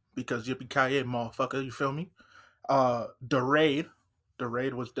 because yippee ki motherfucker, you feel me? The Raid. The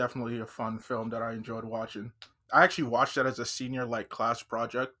Raid was definitely a fun film that I enjoyed watching. I actually watched that as a senior like class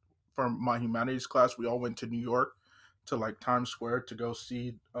project for my humanities class. We all went to New York to like Times Square to go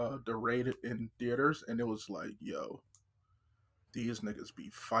see The Raid in theaters, and it was like, yo, these niggas be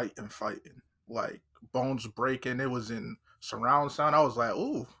fighting, like bones breaking. It was in surround sound. I was like,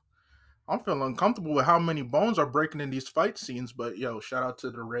 ooh, I'm feeling uncomfortable with how many bones are breaking in these fight scenes. But yo, shout out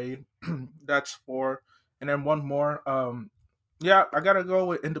to The Raid. That's four, and then one more. Yeah, I gotta go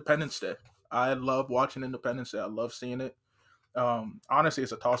with Independence Day. I love watching Independence Day. I love seeing it. Honestly,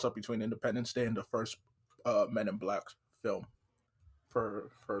 it's a toss up between Independence Day and the first Men in Black film for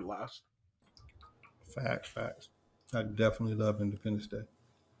last. Facts, facts. I definitely love Independence Day.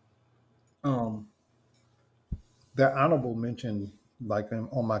 Um, that honorable mention, like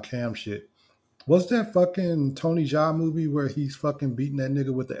on my cam shit. What's that fucking Tony Jaa movie where he's fucking beating that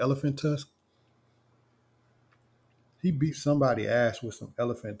nigga with the elephant tusk? He beat somebody ass with some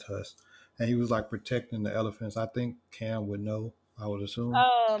elephant tusk, and he was like protecting the elephants. I think Cam would know. I would assume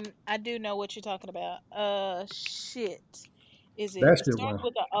I do know what you're talking about. Shit. Is it? that It shit starts went.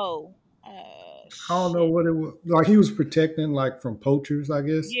 with a O. I don't know Shit. what it was. Like he was protecting like from poachers, I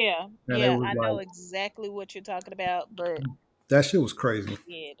guess, Yeah, and it yeah, was I know like exactly what you're talking about, but that shit was crazy.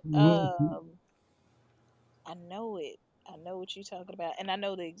 shit. Mhm. I know it. I know what you're talking about, and I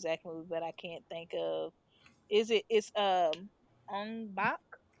know the exact movie, but I can't think of. Is it? It's Ong Bak,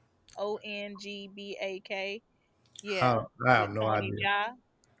 Ongbak. Yeah, I with have no Tony idea. Jaa.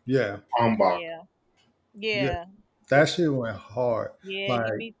 Yeah, Ombak. Yeah, yeah, yeah, that shit went hard. yeah.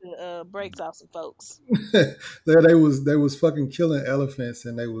 He Like beat the brakes off some folks. they was fucking killing elephants,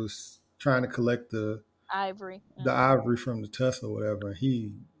 and they was trying to collect Ivory. the ivory from the tusk or whatever. And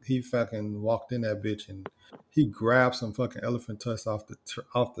he fucking walked in that bitch and he grabbed some fucking elephant tusk off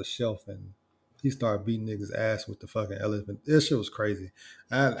the shelf and he started beating niggas ass with the fucking elephant. This shit was crazy.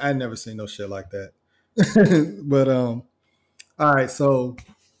 I never seen no shit like that. But all right. So,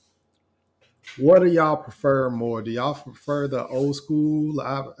 what do y'all prefer more? Do y'all prefer the old school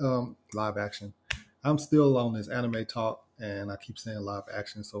live action? I'm still on this anime talk, and I keep saying live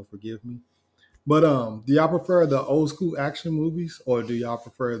action, so forgive me. But do y'all prefer the old school action movies, or do y'all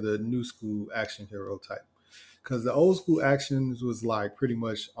prefer the new school action hero type? Because the old school actions was like pretty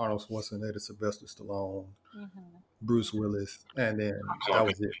much Arnold Schwarzenegger, Sylvester Stallone, Mhm. Bruce Willis, and then John that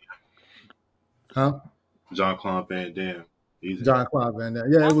was it. Huh? John Claude Van Damme. He's in John it. Claude Van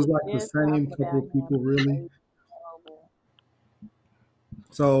Damme. Yeah, I it was was like the just same talking couple about of him people, really. today. Horrible.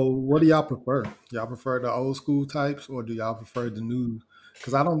 So, what do y'all prefer? Y'all prefer the old school types, or do y'all prefer the new?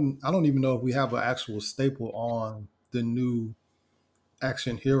 Because I don't even know if we have an actual staple on the new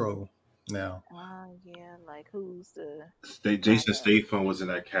action hero now. Oh yeah, like who's the kind Jason of Statham was in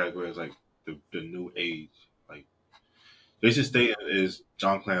that category as like the new age. Like Jason Statham is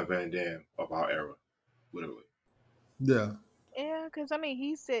John Claude Van Damme of our era, literally. Yeah, yeah? Because I mean,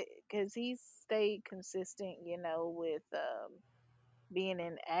 he said because he stayed consistent, with being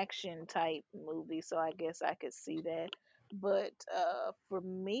an action type movie. So I guess I could see that. But for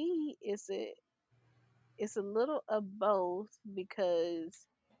me, it's a little of both because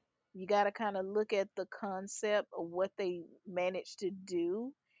you got to kind of look at the concept of what they managed to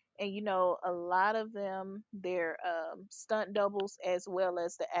do. And a lot of them, they're stunt doubles as well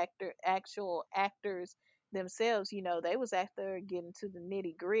as the actual actors themselves. They was out there getting to the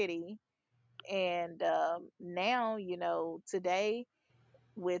nitty gritty. And now, today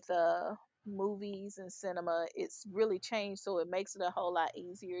with movies and cinema, it's really changed, so it makes it a whole lot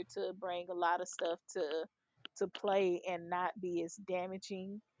easier to bring a lot of stuff to play and not be as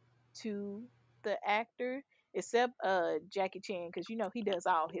damaging to the actor, except Jackie Chan, because he does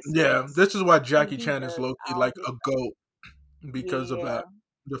all his Yeah, stunts. this is why he, Jackie he Chan is does low key all like his a stunts. goat because of Yeah. that.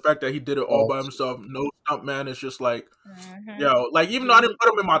 The fact that he did it all by himself, no stunt man, is just like, Mhm. yo, like even though I he, didn't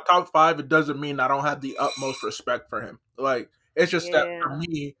put him in my top five, it doesn't mean I don't have the utmost respect for him. Like it's just that for yeah.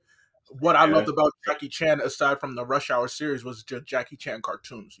 me, what I Yeah. loved about Jackie Chan, aside from the Rush Hour series, was just Jackie Chan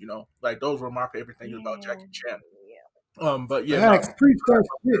cartoons. Like those were my favorite things about Yeah. Jackie Chan. Yeah. But yeah, no, facts. Preach that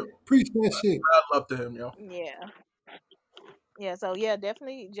shit. Preach that shit. I love to him, yo. Yeah. Yeah, so yeah,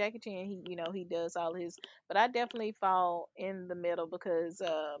 definitely Jackie Chan. He does all his, but I definitely fall in the middle because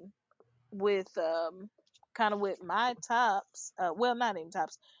with kind of with my tops, well, not even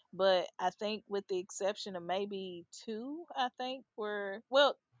tops, but I think with the exception of maybe two, I think were,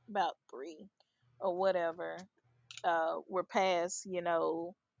 well, about three or whatever, were passed,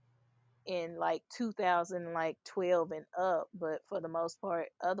 in like 2012 and up, but for the most part,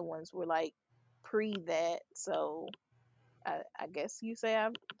 other ones were like pre that, so. I guess you say I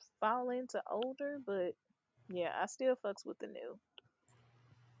fall into older, but yeah, I still fucks with the new.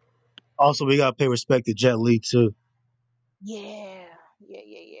 Also, we gotta pay respect to Jet Li too. Yeah, yeah,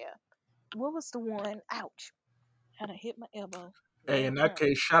 yeah, yeah. What was the one? Ouch! Had to hit my elbow. Hey, Yeah. in that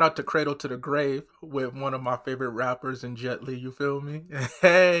case, shout out to Cradle to the Grave with one of my favorite rappers in Jet Li. You feel me?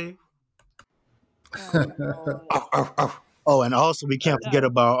 Hey, Oh Lord. Ow, ow, ow. Oh, and also we can't Oh forget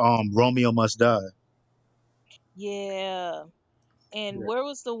about Romeo Must Die. yeah. And Yeah. where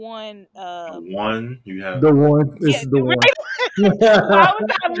was the one? The one you have. The one. Yeah, It's the one. right. Why was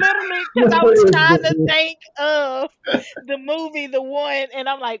I literally? Because I was It's trying the to one. think of the movie, the one, and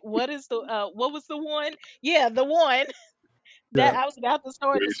I'm like, what was the one? Yeah, the one that Yeah. I was about to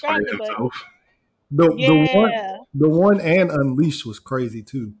start Where he's fighting describing it, but himself. yeah, The one and Unleashed was crazy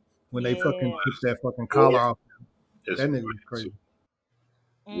too. When they fucking yeah. took that fucking War collar off, is that nigga was funny too. crazy.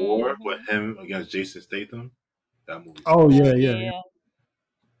 War with Mhm. him against Jason Statham. That movie's Oh Oh yeah, yeah, yeah. yeah,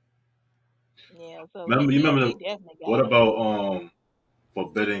 yeah. So remember. You yeah, remember they the, definitely what got him. about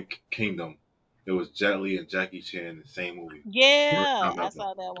Forbidden Kingdom? It was Jet Li and Jackie Chan in the same movie. First Yeah, time I ever.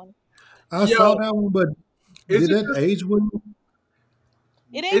 saw that one. I saw yo, that one, but is did it that just age well?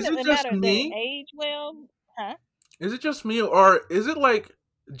 It ain't is it a just matter that it me? age well, huh? Is it just me, or is it like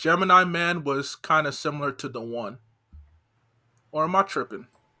Gemini Man was kind of similar to the one, or am I tripping?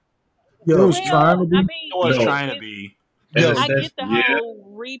 It Yo, was trying Well, to I be. mean, It was it, No, trying to it be. in a yo, I sense, get the yeah.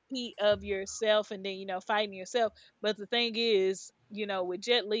 whole repeat of yourself and then, fighting yourself. But the thing is, with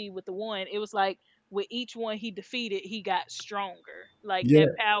Jet Li with the one, it was like with each one he defeated, he got stronger. Like Yeah, that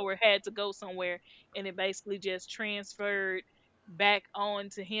power had to go somewhere and it basically just transferred back on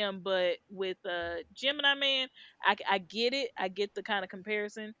to him. But with Gemini Man, I get it. I get the kind of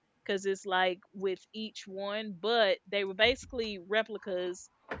comparison because it's like with each one, but they were basically replicas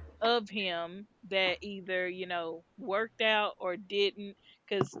of him that either worked out or didn't,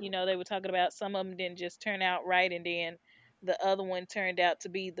 because they were talking about some of them didn't just turn out right, and then the other one turned out to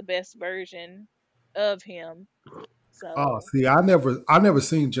be the best version. of him. Oh, So see, I never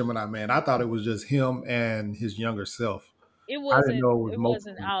seen Gemini Man. I thought it was just him and his younger self. it I didn't wasn't know it was it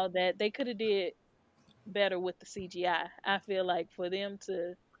wasn't multiple. all that. They could have did better with the CGI. I feel like for them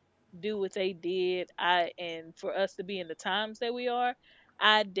to do what they did, and for us to be in the times that we are,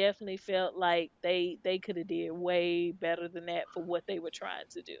 I definitely felt like they could have did way better than that for what they were trying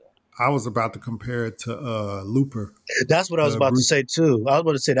to do. I was about to compare it to Looper. That's what I was about to Bruce. say too. I was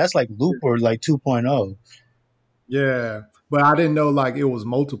about to say that's like Looper like 2.0. Yeah, but I didn't know like it was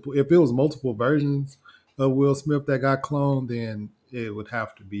multiple. If it was multiple versions of Will Smith that got cloned, then it would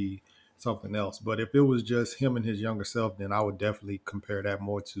have to be something else. But if it was just him and his younger self, then I would definitely compare that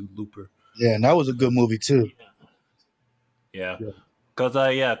more to Looper. Yeah, and that was a good movie too. Yeah. Yeah.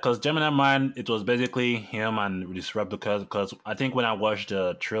 Cause Gemini Man, it was basically him and this replicas. Because I think when I watched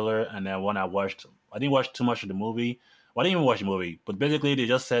the trailer and then when I didn't watch too much of the movie. Well, I didn't even watch the movie, but basically they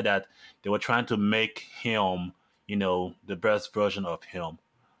just said that they were trying to make him, the best version of him.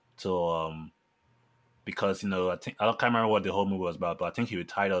 So, because I think I can't remember what the whole movie was about, but I think he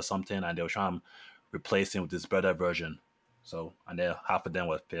retired or something, and they were trying to replace him with this better version. So, and then half of them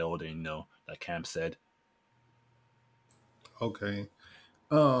were failed, and like Cam said. Okay.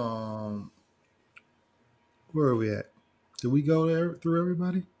 Um, where are we at? Did we go there through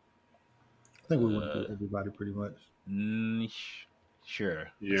everybody? I think we went through Uh, everybody pretty much.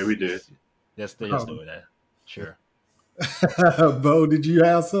 sure. Yeah, we did. Let's go with that. Sure. Bo, did you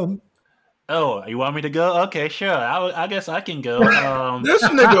have something? Oh, you want me to go? Okay, sure. I guess I can go. This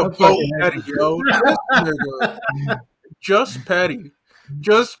nigga Bo Fucking petty, yo. This nigga just petty.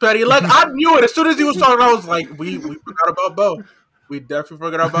 Just petty. Like I knew it. As soon as he was talking, I was like, we forgot about Bo. We definitely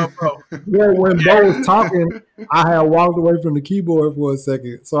forgot about Bo. Yeah, when Bo was talking, I had walked away from the keyboard for a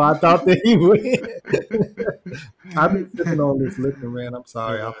second, so I thought that he would. I've been sipping on this liquor, man. I'm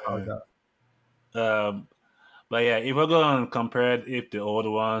sorry. I apologize. um, but yeah, if we're going to compare if the old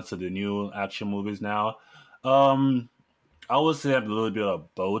ones to the new action movies now, um, I would say a little bit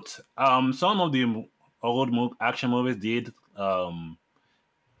of both. Some of the action movies did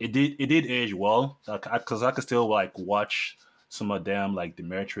age well, because I could still like watch some of them, like The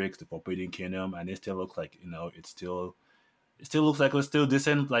Matrix, The Forbidden Kingdom, and it still looks like it still looks like it's still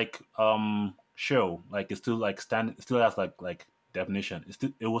decent, like show, like it's still like it still has like definition.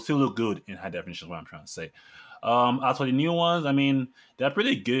 It will still look good in high definition. Is what I'm trying to say. As for the new ones, I mean they're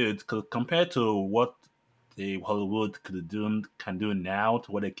pretty good compared to what the Hollywood can do now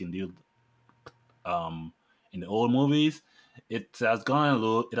to what they can do um in the old movies. It has gone a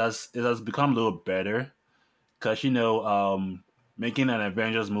little. It has become a little better because making an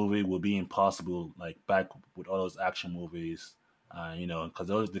Avengers movie would be impossible like back with all those action movies. Because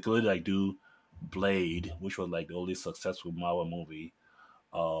they could only like do Blade, which was like the only successful Marvel movie.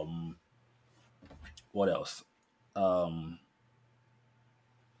 Um, what else? Um,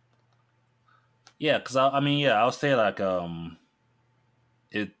 yeah, because I mean, yeah, I'll say like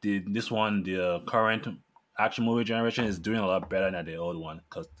the current action movie generation is doing a lot better than the old one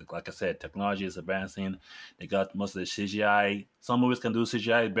because, like I said, technology is advancing. They got most of the CGI. Some movies can do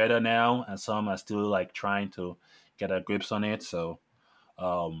CGI better now, and some are still like trying to get a grips on it. So,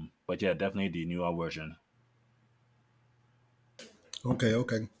 but yeah, definitely the newer version.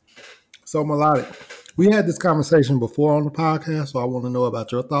 Okay. So, Melodic, we had this conversation before on the podcast, so I want to know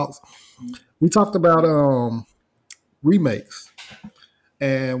about your thoughts. We talked about remakes,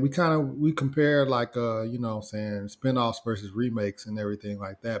 and we compared like saying spin-offs versus remakes and everything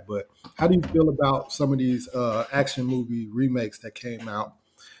like that. But how do you feel about some of these action movie remakes that came out,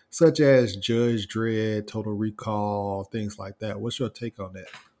 such as Judge Dredd, Total Recall, things like that? What's your take on that?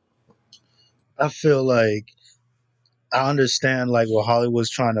 I feel like I understand like what Hollywood's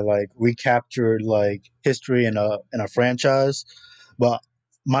trying to like recapture like history in a franchise, but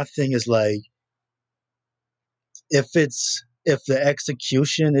my thing is like if the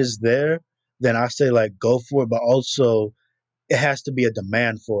execution is there, then I say like go for it, but also it has to be a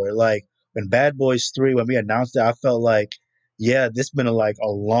demand for it. Like when Bad Boys 3, when we announced it, I felt like, yeah, this been like a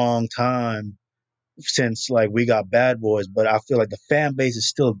long time since like we got Bad Boys, but I feel like the fan base is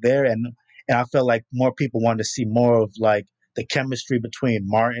still there, and I felt like more people wanted to see more of like the chemistry between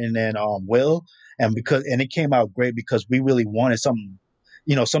Martin and Will, and it came out great because we really wanted something.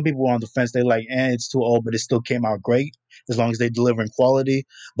 Some people were on the fence. They like, it's too old, but it still came out great as long as they deliver in quality.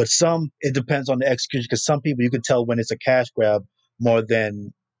 But some, it depends on the execution because some people you can tell when it's a cash grab more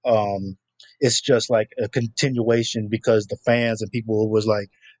than um, it's just like a continuation because the fans and people was like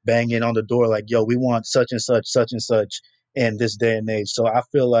banging on the door like, yo, we want such and such in this day and age. So I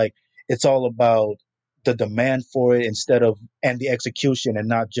feel like it's all about the demand for it and the execution and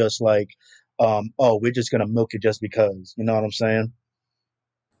not just like oh, we're just gonna milk it just because. You know what I'm saying?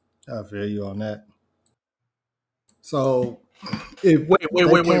 I feel you on that. So if Wait, wait, they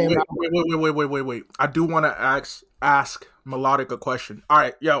wait, wait, came wait, out, wait, wait, wait, wait, wait, wait. I do want to ask Melodic a question. All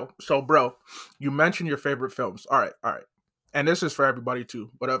right, yo. So, bro, you mentioned your favorite films. All right. And this is for everybody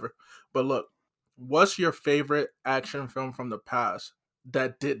too. Whatever. But look, what's your favorite action film from the past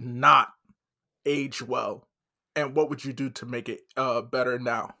that did not age well, and what would you do to make it better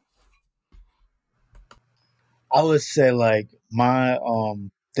now? I would say like my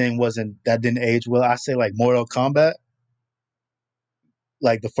thing wasn't that didn't age well. I say like Mortal Kombat,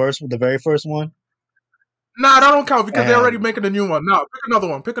 like the very first one, Nah, that don't count because they're already and making a new one. No, pick another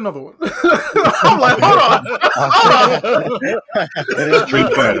one. Pick another one. I'm like, hold on.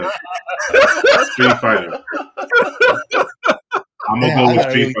 Street Fighter. Street Fighter. I'm gonna Damn, go I with gotta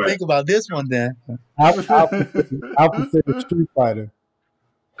Street really Fighter think about this one then. I consider Street Fighter.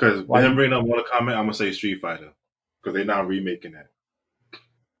 because Why him you- bringing up Mortal Kombat, I'm gonna say Street Fighter because they're not remaking that.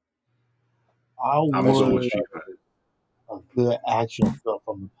 I I'm gonna go with would Street Fighter. a good action film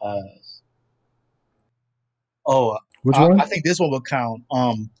from the past. Oh, Which one? I think this one would count.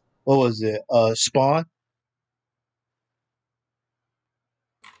 What was it? Spawn.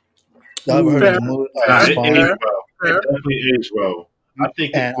 Y'all ever heard of Fair, the movie Nah, fair, it Spawn? aged fair, well. It fair. definitely aged well. I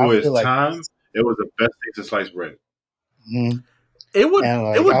think And I for its feel like, time, it was the best thing to slice bread. mhm, It would and it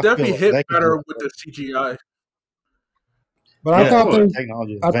like would I definitely feel like hit that could better do with it. the CGI. But I Yeah, thought Sure. they,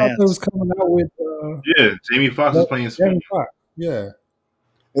 technology I thought they was advanced. coming out with Yeah, Jamie Foxx is playing Spawn. Jamie Foxx. Yeah,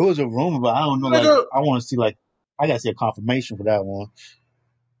 It was a rumor, but I don't know. Like, Nigga, I want to see like I gotta see a confirmation for that one.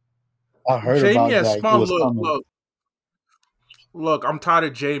 I heard Jamie about as like it Spawn. was coming. Look. I'm tired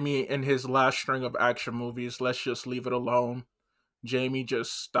of Jamie in his last string of action movies. Let's just leave it alone. Jamie,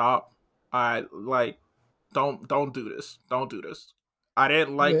 just stop. I like. Don't do this. Don't do this. I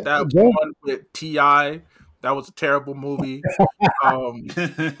didn't like yeah. that Jamie, one with Ti. That was a terrible movie. Um,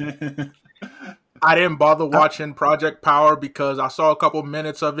 I didn't bother watching Project Power because I saw a couple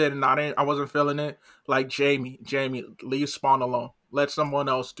minutes of it and I wasn't feeling it. Like Jamie, leave Spawn alone. Let someone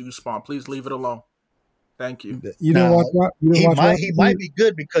else do Spawn. Please leave it alone. Thank you. you didn't Nah, watch you didn't watch he might be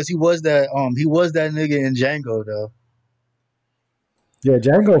good because he was that nigga in Django though. Yeah,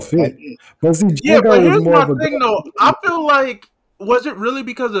 Django Like, fit, but see, Yeah, Django but was here's more my of a. thing though. I feel like was it really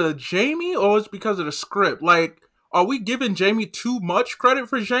because of Jamie or was it because of the script? Like, are we giving Jamie too much credit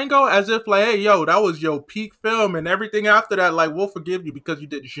for Django as if like, hey, yo, that was your peak film and everything after that, like, we'll forgive you because you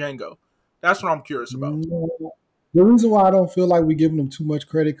did Django. That's what I'm curious about. No. The reason why I don't feel like we're giving them too much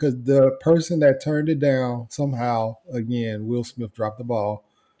credit because the person that turned it down somehow, again, Will Smith dropped the ball.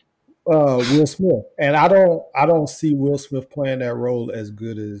 Will Smith, and I don't see Will Smith playing that role as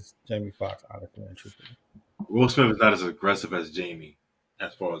good as Jamie Foxx. Honestly and truthfully, Will Smith is not as aggressive as Jamie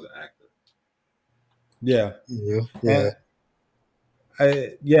as far as an actor. yeah, yeah.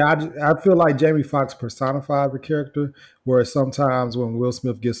 I feel like Jamie Foxx personifies the character, whereas sometimes when Will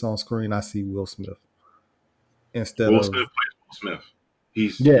Smith gets on screen, I see Will Smith instead Will of Smith plays Will Smith.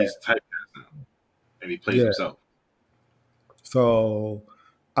 He's typecast now, and he plays himself. So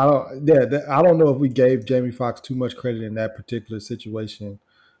I don't know if we gave Jamie Foxx too much credit in that particular situation,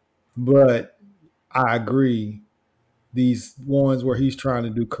 but I agree. These ones where he's trying to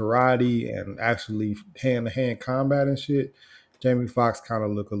do karate and actually hand to hand combat and shit, Jamie Foxx kind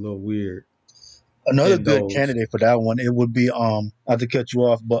of look a little weird. Another in good those. candidate for that one, it would be not to cut you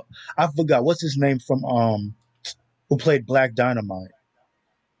off, but I forgot what's his name from who played Black Dynamite.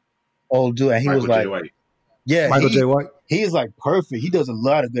 Old dude, and he Michael was J. like, White. yeah, Michael J. White. he's like perfect. He does a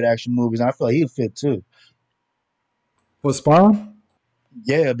lot of good action movies, and I feel like he'd fit too. Was Spawn?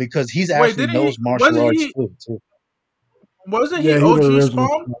 Yeah, because he's Wait, actually didn't knows he? martial arts too. Wasn't Yeah, he he the OG original Spawn?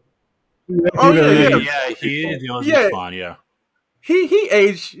 Spawn. Yeah, Oh he the yeah, yeah. original. yeah, he is the OG Yeah. Spawn. Yeah. He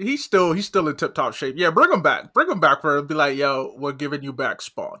aged. He's still in tip top shape. Yeah, bring him back. Bring him back for be like, yo, we're giving you back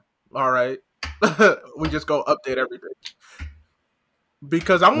Spawn. All right, we just go update everything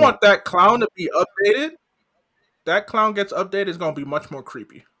because I want that clown to be updated. That clown gets updated is gonna be much more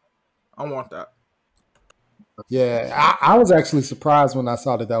creepy. I want that. Yeah, I was actually surprised when I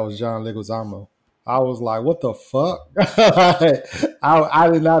saw that was John Leguizamo. I was like, what the fuck? I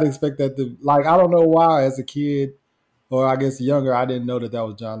did not expect that to, like, I don't know why as a kid, or I guess younger, I didn't know that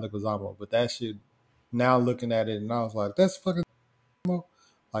was John Leguizamo. But that shit, now looking at it, and I was like, that's fucking,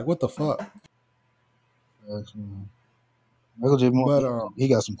 like, what the fuck? Michael J. But he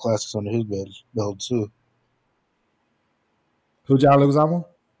got some classics under his belt too. Who, John Leguizamo?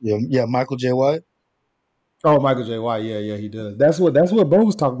 Yeah, Michael J. White. Oh, Michael J. White. Yeah, he does. That's what Bo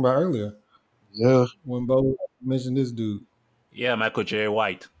was talking about earlier. Yeah, When Bo mentioned this dude. Yeah, Michael J.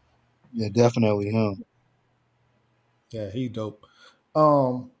 White. Yeah, definitely him. Yeah, he dope.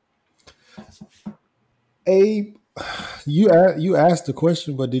 Um, Abe, you asked the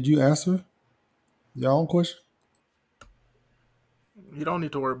question, but did you answer your own question? You don't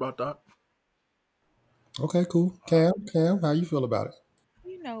need to worry about that. Okay, cool. Cam, how you feel about it?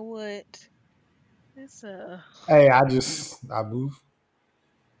 You know what? This Hey, I move.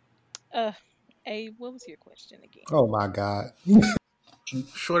 uh Abe, what was your question again? Oh my God.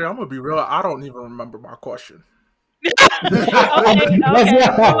 Shorty, I'm gonna be real. I don't even remember my question. Okay, That's okay,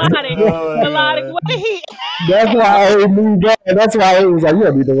 why. Oh my melodic. god. What did he? That's why I moved on. That's why I was like, you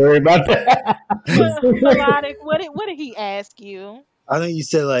don't need to worry about that. Melodic. What did he ask you? I think you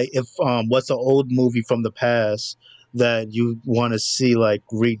said like if what's an old movie from the past that you want to see like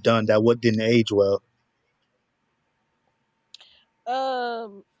redone that what didn't age well.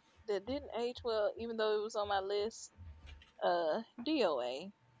 Um, that didn't age well, even though it was on my list.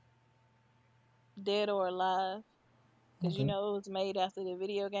 DOA, Dead or Alive, because Okay. it was made after the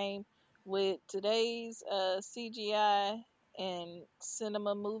video game. With today's CGI and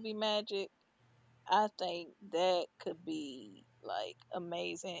cinema movie magic, I think that could be like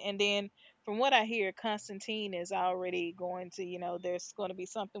amazing. And then from what I hear, Constantine is already going to, there's going to be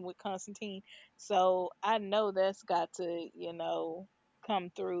something with Constantine. So I know that's got to, come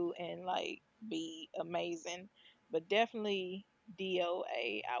through and like be amazing. But definitely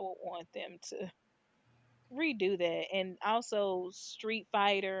DOA, I would want them to redo that. And also Street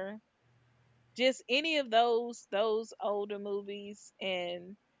Fighter, just any of those older movies.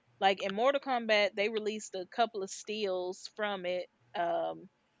 And like in Mortal Kombat they released a couple of steals from it.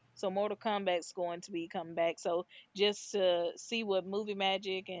 So Mortal Kombat's going to be coming back, so just to see what movie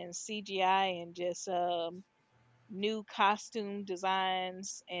magic and CGI and just new costume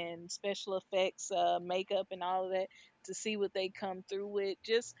designs and special effects, makeup and all of that, to see what they come through with.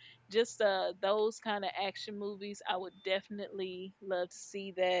 Just those kind of action movies, I would definitely love to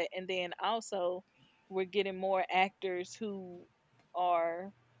see that. And then also, we're getting more actors who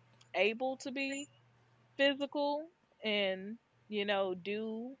are able to be physical and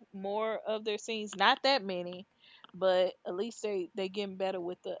do more of their scenes. Not that many, but at least they getting better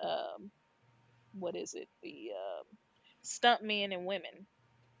with the what is it, the stunt men and women.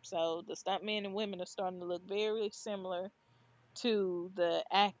 So the stunt men and women are starting to look very similar to the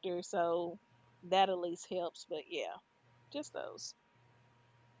actor, so that at least helps. But yeah, just those.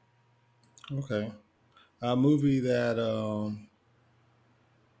 Okay. A movie that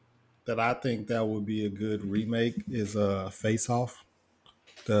I think that would be a good remake is Face Off,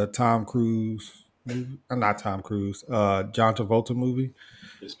 the Tom Cruise movie. Not Tom Cruise, John Travolta movie.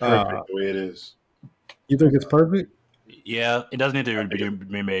 It's Uh, perfect the way it is. you think it's perfect? Yeah, it doesn't need I to think be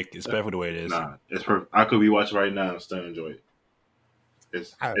remake. It's perfect the way it is. nah, it's perfect. I could rewatch it right now and still enjoy it.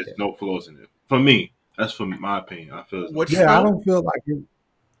 It's Okay. no flaws in it. For me, that's for my opinion. I feel there's no Which flaws. Yeah, I film? don't feel like it.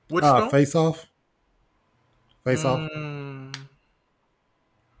 Which film? Face Off. Face Off. Mm,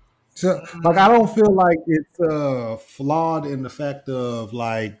 So, like, I don't feel like it's flawed in the fact of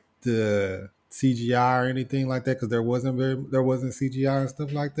like the CGI or anything like that, because there wasn't CGI and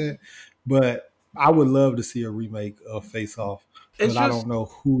stuff like that. But I would love to see a remake of Face Off, it's but I just don't know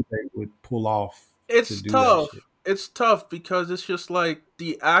who they would pull off to it's do that tough. shit. It's tough because it's just like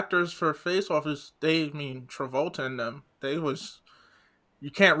the actors for Face Off is they. I mean Travolta and them. They was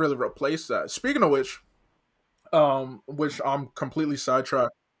you can't really replace that. Speaking of which I'm completely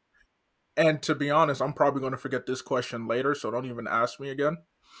sidetracked. And to be honest, I'm probably going to forget this question later, so don't even ask me again.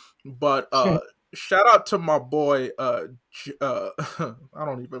 But shout out to my boy. I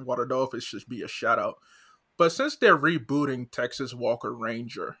don't even want to know if it should be a shout out. But since they're rebooting Texas Walker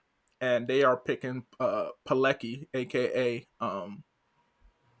Ranger, and they are picking Pilecki, aka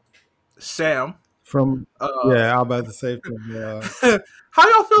Sam. From Uh, Yeah, I was about to say from how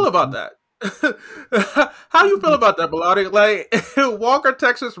y'all feel about that? How you feel about that, Melodic? Like Walker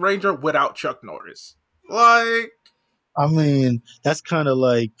Texas Ranger without Chuck Norris. Like I mean, that's kind of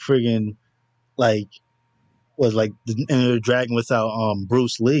like friggin' like was like the Enter the Dragon without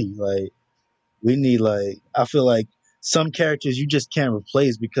Bruce Lee. Like we need like I feel like some characters you just can't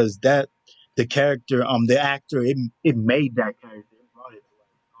replace because that the character the actor it made that character. It brought it to life.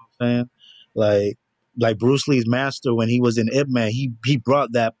 You know what I'm saying? Like Bruce Lee's master when he was in Ip Man, he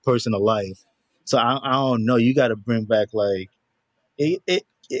brought that person to life. So I don't know. You got to bring back like it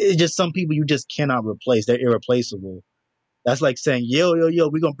just some people you just cannot replace. They're irreplaceable. That's like saying yo,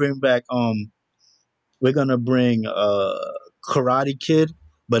 we're gonna bring Karate Kid,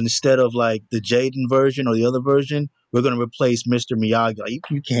 but instead of like the Jaden version or the other version, we're gonna replace Mr. Miyagi. Like,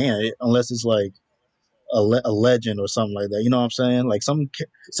 you can't unless it's like a legend or something like that. You know what I'm saying? Like some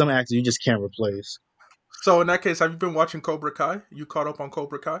actors you just can't replace. So in that case, have you been watching Cobra Kai? You caught up on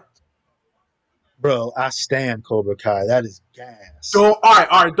Cobra Kai? Bro, I stand Cobra Kai. That is gas. All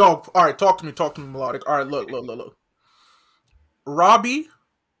right, dog. All right, talk to me, melodic. All right, look. Robbie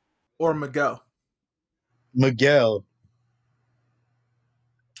or Miguel? Miguel.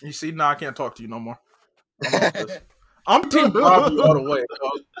 You see, now I can't talk to you no more. I'm off this. I'm Team Robbie all the way,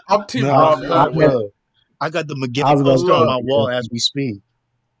 dog. I'm Team Nah, Robbie all I, the way. bro. I got the I Miguel was gonna poster on Look. say my wall as we speak.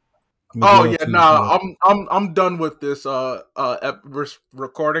 Oh Miguel yeah, too. nah. Yeah. I'm done with this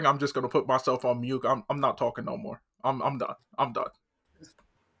recording. I'm just gonna put myself on mute. I'm not talking no more. I'm done. I'm done.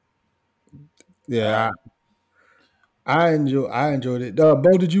 Yeah, Um, I enjoyed it. Bo,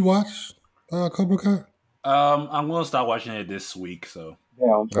 did you watch Cobra Kai? I'm gonna start watching it this week. So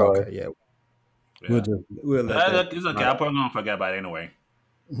Yeah, I'm sorry. Okay, yeah. yeah, We'll let that it's okay. ride I'm out. probably gonna forget about it anyway.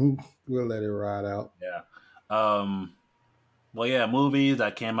 We'll let it ride out. Yeah. Um. Well, yeah, movies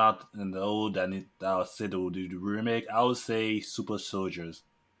that came out in the old that I would say the remake. I would say Super Soldiers.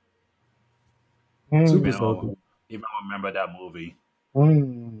 Super You Mm, Soldier. know, if I remember that movie. I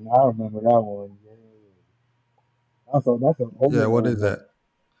remember that one. Yeah. That's an Yeah, old what one is though.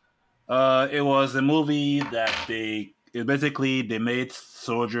 that? It was a movie that they made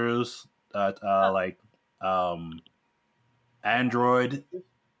soldiers that Uh, like um android.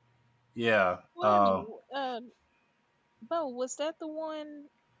 Yeah. wait a minute. Bo, was that the one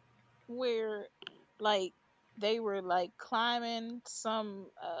where, like, they were like climbing some?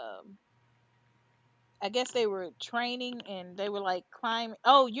 I guess they were training and they were like climbing.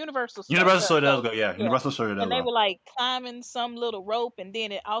 Oh, Universal Soldiers. Go. Soldier. Yeah. Yeah, Universal Soldiers. and they Go. were like climbing some little rope, and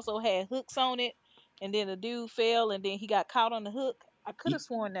then it also had hooks on it. And then the dude fell, and then he got caught on the hook. I could have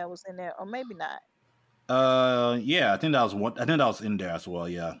sworn that was in there, or maybe not. Yeah, I think that was one. I think that was in there as well.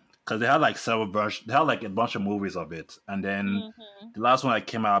 Yeah, because they had like several versions. They had like a bunch of movies of it, and then Hmm. the last one that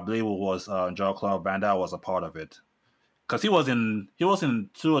came out, I believe, it was Jean Claude Van Damme was a part of it because he was in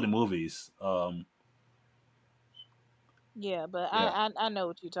two of the movies. Yeah, but Yeah, I know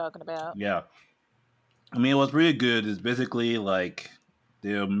what you're talking about. yeah. I mean, it was really good. It's basically like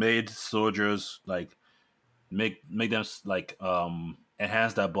they made soldiers like make them like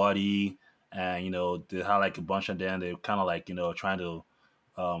enhance their body, and they had like a bunch of them. They kind of like trying to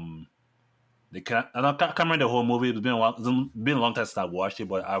um can't remember the whole movie. It's been a while. It's been a long time since I watched it,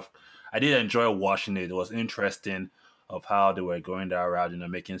 but I did enjoy watching it. It was interesting of how they were going that route,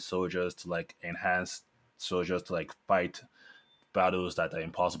 making soldiers to like enhance soldiers to like fight battles that are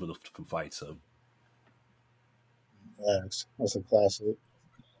impossible to fight. So Facts. That's a classic.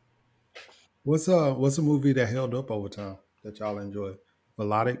 What's a movie that held up over time that y'all enjoy?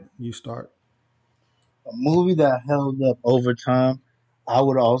 Melodic, you start. A movie that held up over time. I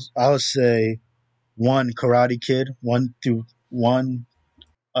would say one Karate Kid, one through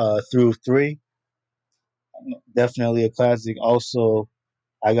three. Definitely a classic. Also,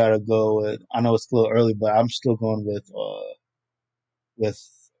 I gotta go with. I know it's a little early, but I'm still going with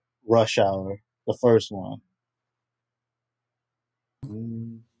Rush Hour, the first one.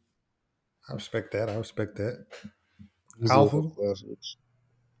 Mm, I respect that. I respect that. these are the Alpha. classics.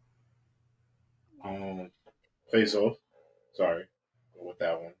 Um, Face Off. Sorry, with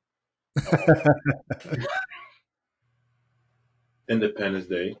that one. Um, Independence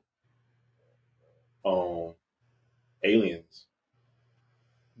Day. Um, Aliens.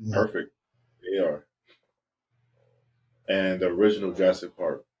 Mm. Perfect. They are. And the original Jurassic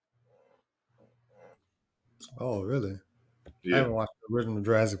Park. Oh, really? I Yeah. haven't watched the original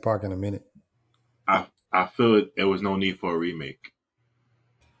Jurassic Park in a minute. I feel there was no need for a remake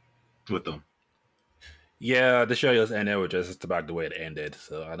with them. yeah, the show just ended with just about the way it ended.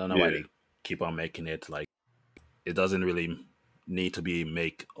 So I don't know why Yeah. they keep on making it. Like it doesn't really need to be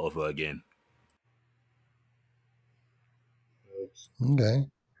make over again. Okay.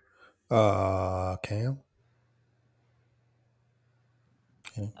 Cam.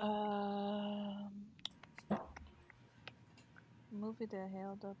 Okay. Um, movie that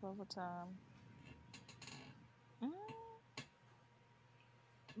held up over time. Mm,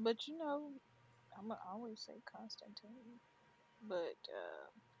 but I'm gonna always say Constantine. But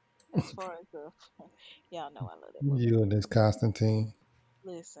as far as the, y'all know I love that movie. You and this Constantine.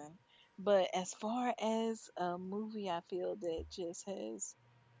 Listen, but as far as a movie, I feel that just has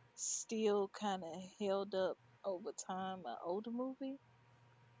still kind of held up over time. An older movie.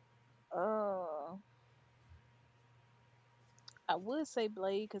 Uh, I would say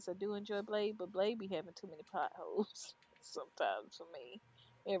Blade because I do enjoy Blade, but Blade be having too many potholes sometimes for me.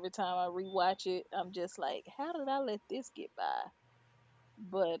 Every time I rewatch it, I'm just like, how did I let this get by?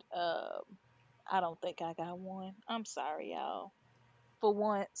 But I don't think I got one. I'm sorry, y'all. For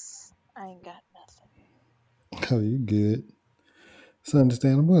once, I ain't got nothing. Oh, you good. It's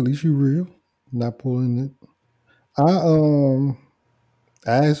understandable. At least you real. Not pulling it. I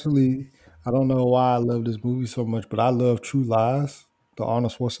I actually I don't know why I love this movie so much, but I love True Lies, the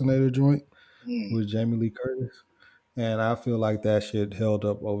Arnold Schwarzenegger joint Mm. with Jamie Lee Curtis. And I feel like that shit held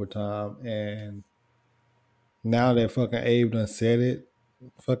up over time. And now that fucking Abe done said it,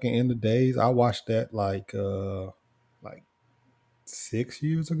 fucking in the days, I watched that like 6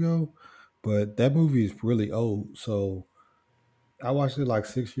 years ago. But that movie is really old. So I watched it like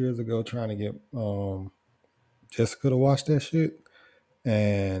 6 years ago trying to get Jessica to watch that shit.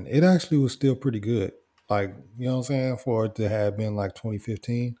 And it actually was still pretty good. Like, you know what I'm saying? For it to have been like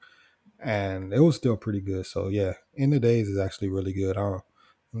 2015. And it was still pretty good. So yeah, In the Days is actually really good. I'm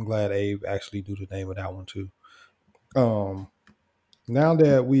glad Abe actually knew the name of that one too. Um, Now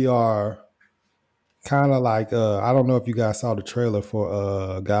that we are kind of like, I don't know if you guys saw the trailer for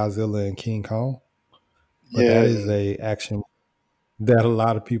Godzilla and King Kong, but that Yeah, is a action that a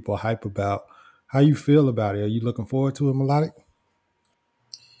lot of people hype about. How you feel about it? Are you looking forward to it, Melodic?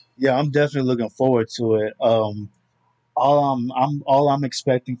 yeah. I'm definitely looking forward to it. All I'm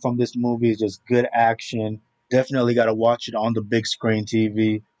expecting from this movie is just good action. Definitely got to watch it on the big screen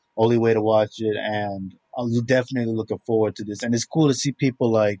TV. Only way to watch it, and I'm definitely looking forward to this. And it's cool to see people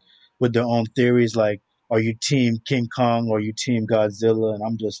like with their own theories. Like, are you team King Kong or are you team Godzilla? And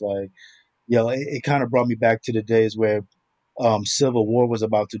I'm just like, yo, it kind of brought me back to the days where Civil War was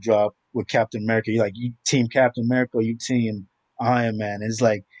about to drop with Captain America. You like you team Captain America, or you team Iron Man. And it's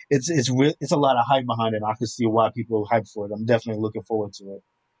like it's a lot of hype behind it. And I can see why people hype for it. I'm definitely looking forward to it.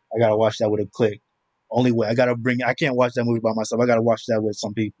 I gotta watch that with a click. Only way I can't watch that movie by myself. I gotta watch that with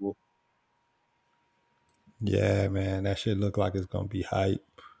some people. Yeah, man, that shit look like it's gonna be hype.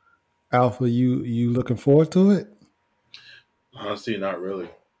 Alpha, you looking forward to it? Honestly, not really.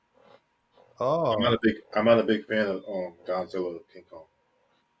 Oh, I'm not a big fan of Godzilla King Kong.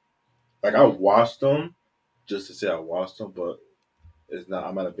 Like I watched them just to say I watched them, but it's not.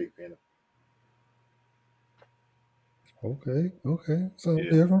 I'm not a big fan of. okay, okay, so Yeah,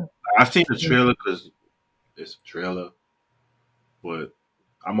 different. I've seen the trailer because it's a trailer, but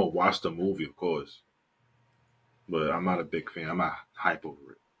I'm gonna watch the movie, of course. But I'm not a big fan. I'm not hype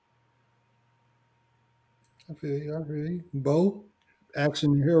over it. I feel you. I feel you. Bo,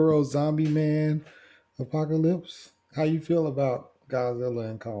 action hero, zombie man, apocalypse. How you feel about Godzilla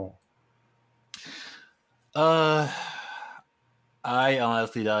and Kong? Uh, I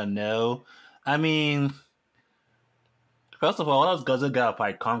honestly don't know. I mean, first of all, what else Godzilla got to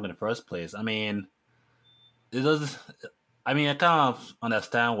fight Kong in the first place? I mean, it does. I mean, I kind of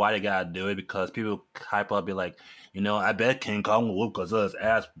understand why they gotta do it because people hype up, be like, I bet King Kong will whoop Godzilla's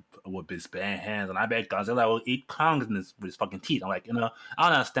ass with his bare hands, and I bet Godzilla will eat Kong with his fucking teeth. I'm like, I don't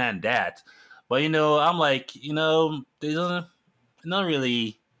understand that, but I'm like, there's not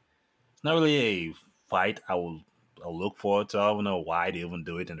really, not really a fight I'll look forward to. I don't know why they even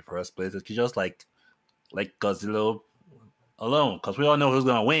do it in the first place. It's just like Godzilla alone, because we all know who's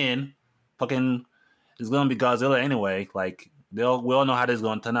gonna win. Fucking, it's gonna be Godzilla anyway. Like we all know how this is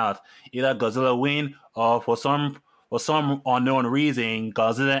gonna turn out. Either Godzilla win, or for some unknown reason,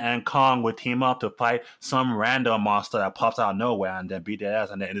 Godzilla and Kong would team up to fight some random monster that pops out of nowhere and then beat their ass,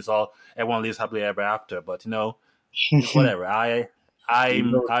 and then everyone lives happily ever after. But it's whatever.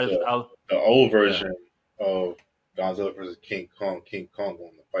 You know, I'll the old yeah, version of Godzilla versus King Kong. King Kong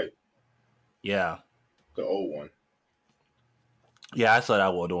won the fight. yeah. The old one, Yeah, I saw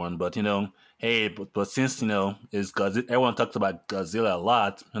that World one, but hey, but since is Godzilla, everyone talks about Godzilla a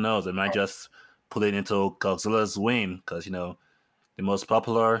lot. Who knows? They might just put it into Godzilla's win because the most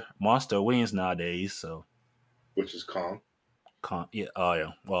popular monster wins nowadays. So which is Kong. Kong, yeah, oh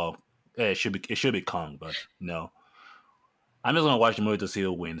yeah, well, yeah, it should be Kong, but I'm just gonna watch the movie to see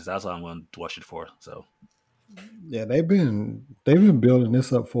who wins. That's what I'm going to watch it for. So Yeah, they've been building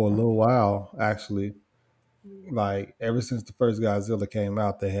this up for a little while, actually. Like ever since the first Godzilla came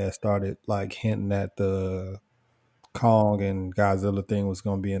out, they had started like hinting at the Kong and Godzilla thing was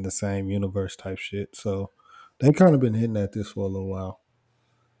gonna be in the same universe type shit. So they kind of been hitting at this for a little while.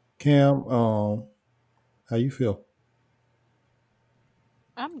 Cam, how you feel?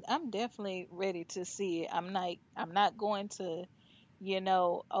 I'm definitely ready to see it. I'm not going to,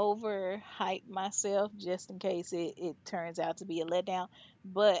 overhype myself just in case it turns out to be a letdown.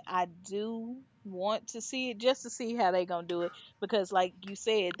 But I do want to see it just to see how they gonna do it because like you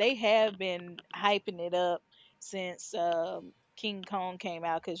said, they have been hyping it up since King Kong came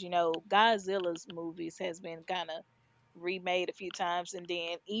out because Godzilla's movies has been kind of remade a few times, and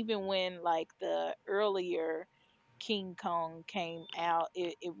then even when like the earlier King Kong came out,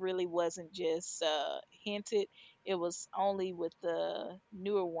 it really wasn't just hinted. It was only with the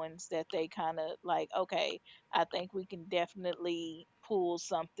newer ones that they kind of like, okay, I think we can definitely pull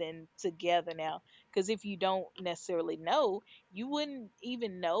something together now. Because if you don't necessarily know, you wouldn't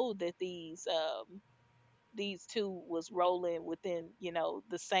even know that these two was rolling within,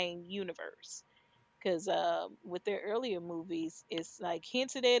 the same universe. Because with their earlier movies, it's like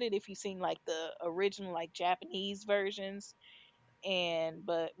hinted at it if you've seen like the original like Japanese versions, and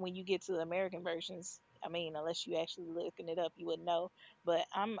but when you get to the American versions, I mean, unless you actually looking it up, you wouldn't know. But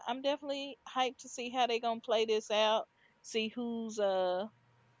I'm definitely hyped to see how they gonna play this out. See who's gonna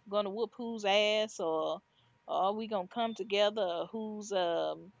whoop whose ass, or are we gonna come together? Or who's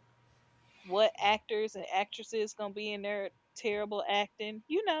what actors and actresses gonna be in their terrible acting?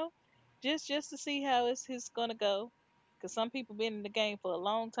 Just to see how it's gonna go. Cause some people been in the game for a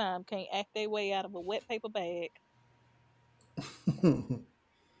long time can't act their way out of a wet paper bag. All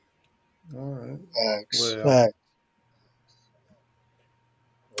right. Facts, Well, facts.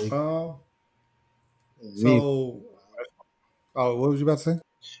 Like uh, me, so, oh, what was you about to say?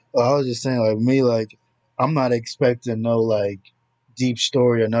 I was just saying, like me, like I'm not expecting no like deep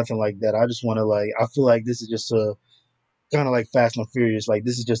story or nothing like that. I just want to like, I feel like this is just a kind of like Fast and Furious. Like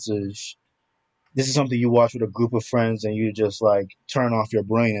this is just this is something you watch with a group of friends and you just like turn off your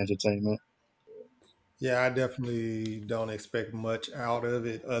brain entertainment. Yeah, I definitely don't expect much out of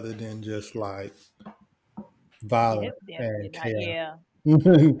it other than just like Yeah, violence it's definitely and not. chaos. Yeah.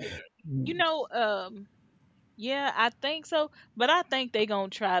 You know, yeah, I think so. But I think they gonna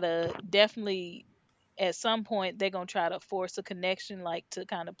try to definitely at some point they're gonna try to force a connection, like to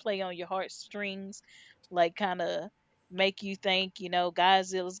kind of play on your heartstrings, like kind of make you think,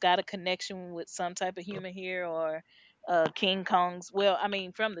 Godzilla's got a connection with some type of human here, or King Kong's. Well, I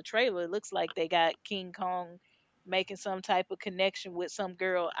mean, from the trailer, it looks like they got King Kong making some type of connection with some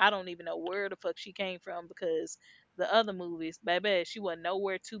girl. I don't even know where the fuck she came from because the other movies, baby, she was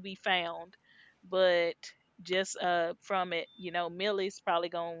nowhere to be found. But just from it,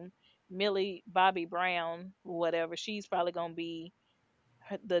 Millie Bobby Brown, whatever, she's probably gonna be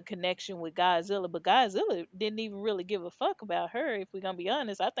the connection with Godzilla. But Godzilla didn't even really give a fuck about her. If we're gonna be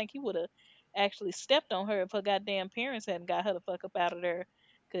honest, I think he would have actually stepped on her if her goddamn parents hadn't got her the fuck up out of there.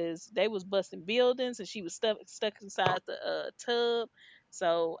 Cause they was busting buildings and she was stuck inside the tub.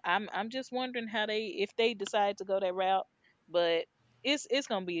 So I'm just wondering how if they decide to go that route. But it's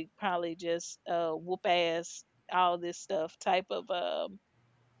gonna be probably just whoop ass all this stuff type of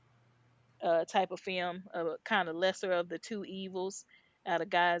film, kind of lesser of the two evils out of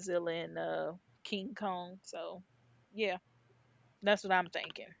Godzilla and King Kong. So, yeah, that's what I'm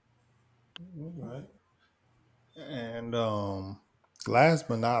thinking. All right. And last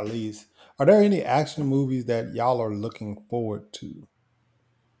but not least, are there any action movies that y'all are looking forward to?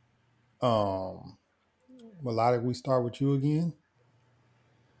 Melodic, we start with you again.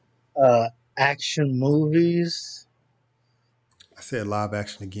 Uh, Action movies. I said live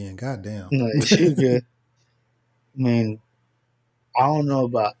action again. God damn. No, you good. I mean, I don't know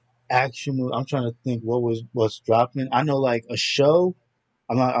about action movie. I'm trying to think what's dropping. I know like a show.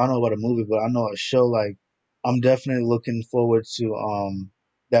 I don't know about a movie, but I know a show. Like I'm definitely looking forward to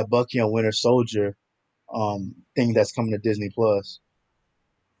that Bucky and Winter Soldier thing that's coming to Disney Plus.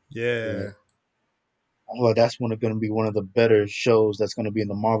 Yeah. Yeah. Well, that's going to be one of the better shows that's going to be in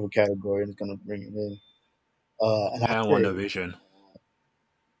the Marvel category, and it's going to bring it in. And I And say, WandaVision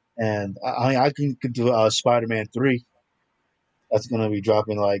and I can do Spider-Man 3. That's going to be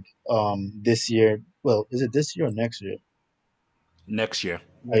dropping like this year. Well, is it this year or next year? next year.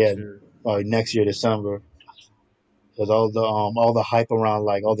 Oh yeah, Next year. next year December. Because all the hype around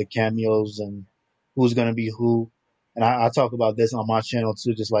like all the cameos and who's gonna be who, and I talk about this on my channel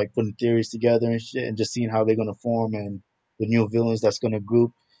too, just like putting theories together and shit, and just seeing how they're gonna form and the new villains that's gonna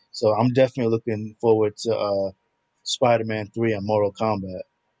group. So I'm definitely looking forward to Spider-Man 3 and Mortal Kombat.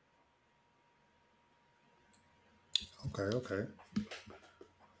 Okay, okay.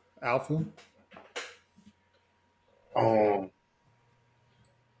 Alpha? Um,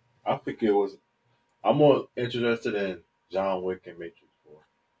 I think it was. I'm more interested in John Wick and Matrix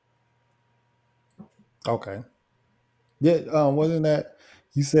 4. Okay. Yeah, wasn't that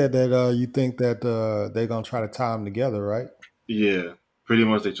you said that you think that they're gonna try to tie them together, right? Yeah, pretty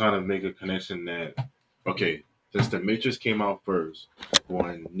much they're trying to make a connection that okay, since the Matrix came out first,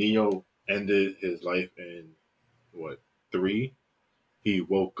 when Neo ended his life in what 3, he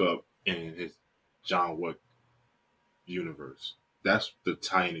woke up in his John Wick universe. That's the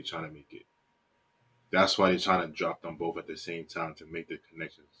tie they're trying to make it. That's why they're trying to drop them both at the same time to make the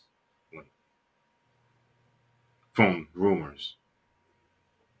connections. Like, from rumors.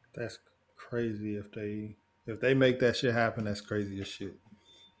 That's crazy if they make that shit happen. That's crazy as shit.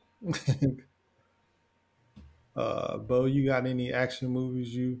 Bo, you got any action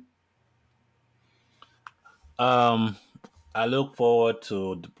movies you? Um, I look forward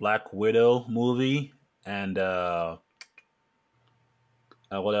to the Black Widow movie and what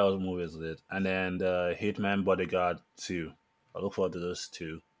else movie is it? And then the Hitman Bodyguard 2. I look forward to those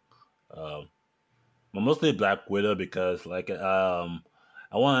two. Um, but mostly Black Widow because I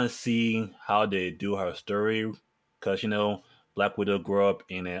want to see how they do her story because Black Widow grew up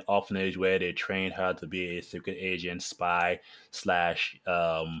in an orphanage where they trained her to be a secret agent, spy slash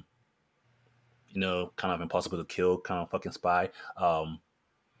kind of impossible to kill kind of fucking spy. Um,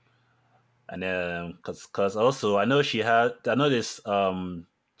 and then cause also I know this she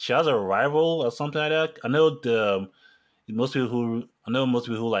has a rival or something like that. I know most people who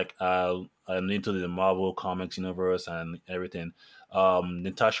like are into the Marvel comics universe and everything.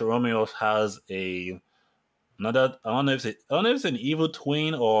 Natasha Romeo has a another I don't know if it's an evil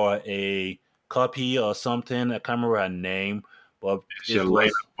twin or a copy or something. I can't remember her name, but It's it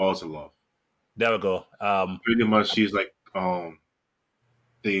Yelena was Balsalov. there we go. Pretty much, she's like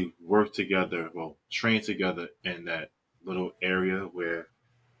they work together, well, train together in that little area where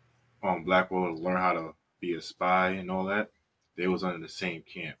Black Widow learn how to be a spy and all that. They was under the same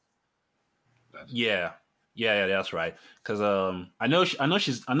camp. That's Yeah, yeah, that's right. Because I know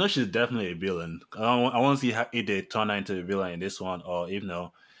she's definitely a villain. I want to see how if they turn her into a villain in this one, or if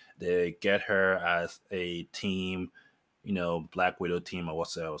no, they get her as a team, Black Widow team or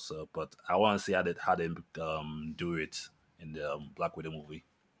whatsoever. So, but I want to see how they do it in the Black Widow movie.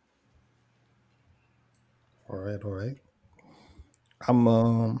 All right, all right.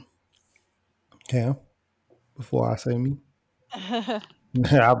 I'm Cam. Before I say me, I'm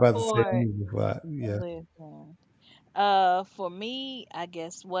about to say For me before yeah. listen, for me, I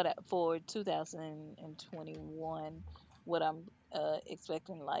guess for 2021, what I'm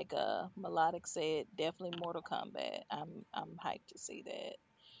expecting, like Melodic said, definitely Mortal Kombat. I'm hyped to see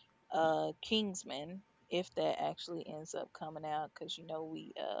that. Kingsman, if that actually ends up coming out, because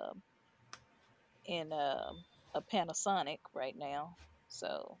we in a Panasonic right now,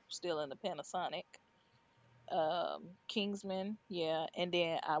 so still in the Panasonic. Kingsman, yeah, and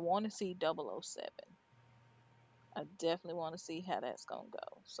then I want to see 007. I definitely want to see how that's gonna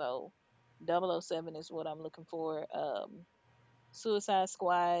go. So 007 is what I'm looking for. Suicide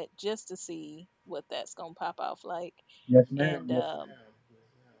Squad, just to see what that's gonna pop off like. Yes, ma'am. And Yes, ma'am. Yes,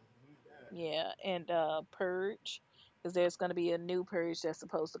 ma'am. Need that. yeah, and Purge, because there's gonna be a new Purge that's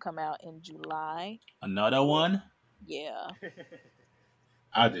supposed to come out in July. Another one. Yeah.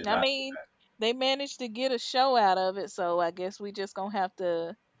 I did I not. mean, they managed to get a show out of it, so I guess we just gonna have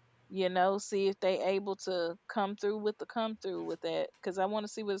to, see if they able to come through with that, because I want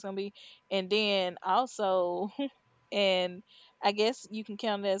to see what it's gonna be. And then also, and I guess you can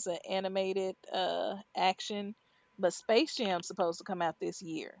count it as an animated action, but Space Jam's supposed to come out this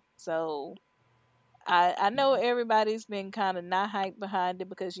year. So I know everybody's been kind of not hyped behind it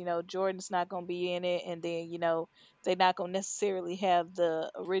because Jordan's not gonna be in it, and then they're not gonna necessarily have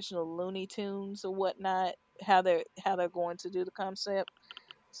the original Looney Tunes or whatnot. How they're going to do the concept.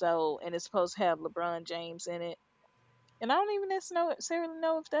 So, and it's supposed to have LeBron James in it. And I don't even necessarily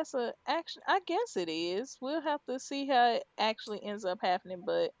know if that's a action. I guess it is. We'll have to see how it actually ends up happening.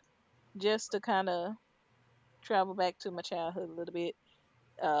 But just to kind of travel back to my childhood a little bit,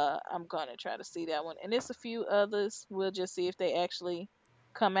 I'm gonna try to see that one. And there's a few others. We'll just see if they actually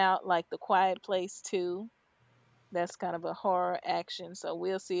come out, like The Quiet Place 2. That's kind of a horror action. So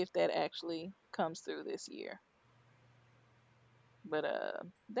we'll see if that actually comes through this year. But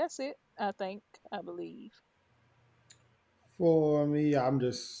that's it. I believe. For me, I'm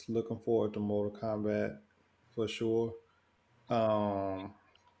just looking forward to Mortal Kombat for sure. Um,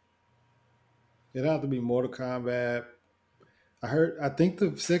 it have to be Mortal Kombat. I think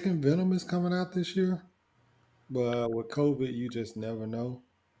the second Venom is coming out this year, but with COVID, you just never know.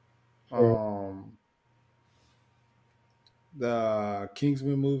 True. Um, the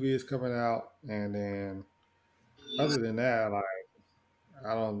Kingsman movie is coming out, and then other than that, like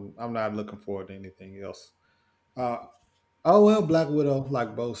I'm not looking forward to anything else. Uh, oh well, Black Widow,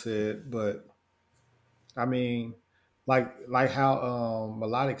 like Bo said, but I mean, like how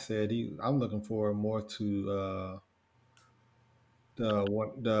Melodic said, I'm looking forward more to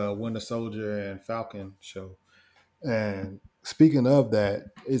the Winter Soldier and Falcon show. And speaking of that,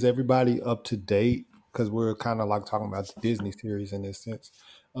 is everybody up to date because we're kind of like talking about the Disney series in this sense.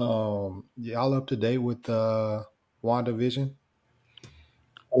 Y'all up to date with WandaVision?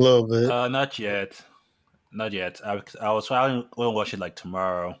 A little bit. Not yet. Not yet. I was trying to watch it like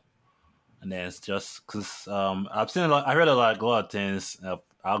tomorrow, and then it's just because I've seen a lot. I heard a lot of things of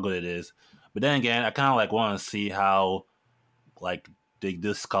how good it is, but then again, I kind of like want to see how like they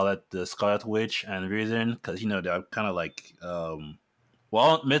do the Scarlet Witch and Reason, because they're kind of like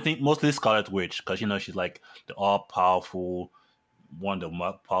well, mostly Scarlet Witch, because she's like the all powerful one of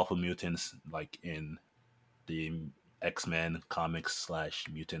the powerful mutants like in the X-Men comics slash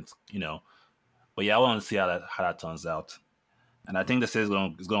mutants. But yeah, I want to see how that turns out. And I think this is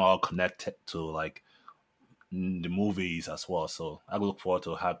going to all connect to like the movies as well. So I look forward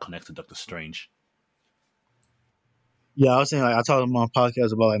to how it connects to Doctor Strange. Yeah, I was saying like I talked on my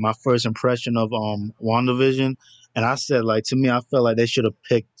podcast about like my first impression of WandaVision, and I said like to me I felt like they should have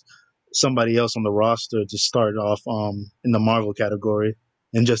picked somebody else on the roster to start off in the Marvel category,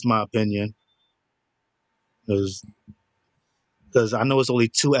 in just my opinion, because I know it's only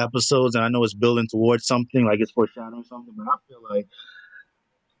 2 episodes and I know it's building towards something like it's foreshadowing something, but I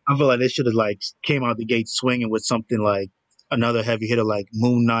feel like they should have like came out the gate swinging with something like another heavy hitter like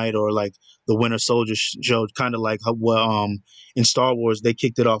Moon Knight or like the Winter Soldier show, kind of like how, what in Star Wars they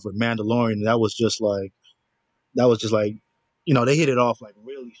kicked it off with Mandalorian. And that was just like they hit it off like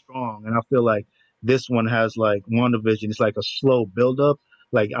really strong, and I feel like this one has like WandaVision. It's like a slow build up.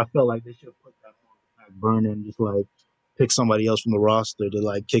 Like I felt like they should have put that on the back burner and just like pick somebody else from the roster to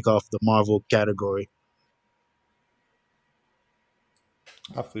like kick off the Marvel category.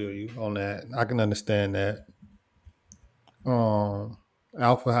 I feel you on that. I can understand that. Um,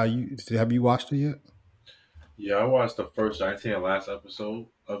 Alpha, how you have you watched it yet? Yeah, I watched the first. I didn't see the last episode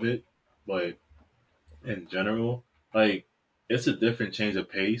of it, but in general, like it's a different change of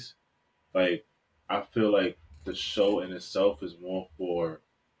pace. Like I feel like the show in itself is more for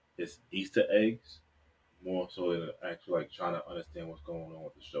its Easter eggs, more so than actually like trying to understand what's going on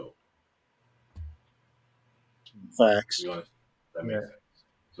with the show. To Facts. be honest, that Yeah, makes sense.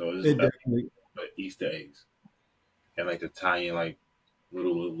 So this is it like definitely. Easter eggs and like to tie in like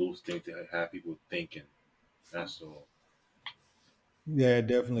little loose things to have people thinking. That's all. Yeah, it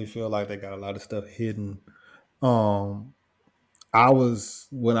definitely feel like they got a lot of stuff hidden. Um, I was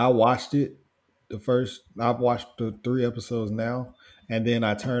when I watched it, I've watched the 3 episodes now, and then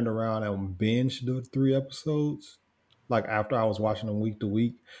I turned around and binged the 3 episodes. Like after I was watching them week to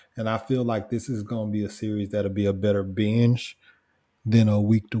week, and I feel like this is going to be a series that'll be a better binge than a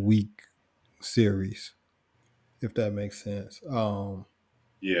week to week series, if that makes sense.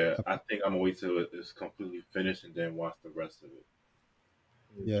 Yeah, I think I'm gonna wait till it's completely finished and then watch the rest of it.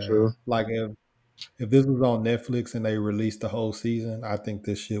 Yeah, True. like if this was on Netflix and they released the whole season, I think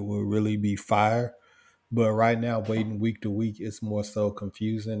this shit would really be fire. But right now, waiting week to week, it's more so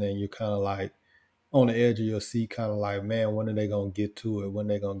confusing, and you're kind of like on the edge of your seat, kind of like, man, when are they gonna get to it? When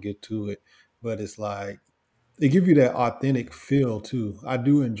they gonna get to it? But it's like they give you that authentic feel too. I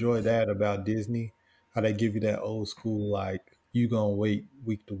do enjoy that about Disney, how they give you that old school like you gonna wait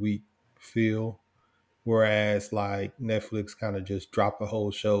week to week feel. Whereas like Netflix kind of just drop the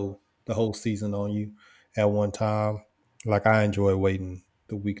whole show, the whole season on you at one time. Like I enjoy waiting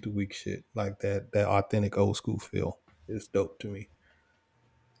the week to week shit. Like that authentic old school feel is dope to me.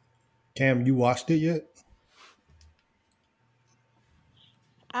 Cam, you watched it yet?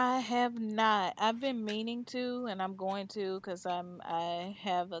 I have not. I've been meaning to, and I'm going to because I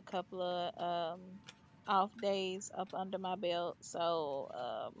have a couple of off days up under my belt, so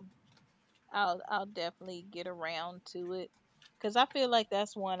I'll definitely get around to it because I feel like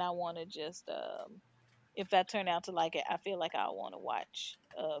that's one I want to just if I turn out to like it, I feel like I want to watch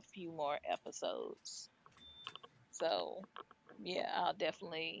a few more episodes. So yeah, I'll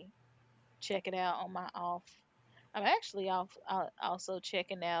definitely check it out on my off. I'm actually also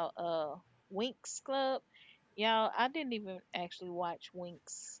checking out Winx Club. Y'all, I didn't even actually watch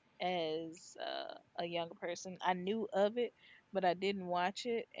Winx as a younger person. I knew of it, but I didn't watch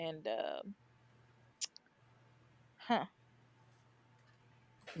it. And huh,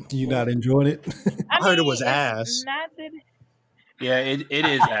 You What was not enjoying it? I I heard it mean, was it's ass. not that Yeah, it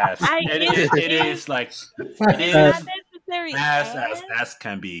is ass. I It it's it, it it's is like it it's not is necessary ass as ass ass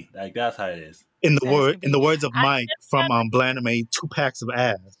can be. Like that's how it is. as can In the be. words of I Mike just from kind of Blandame, 2 packs of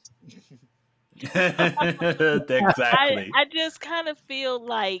ass. Exactly. I just kind of feel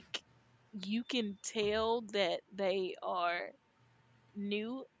like you can tell that they are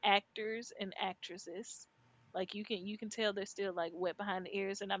new actors and actresses. Like you can tell they're still like wet behind the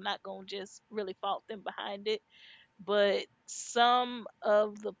ears, and I'm not gonna just really fault them behind it. But some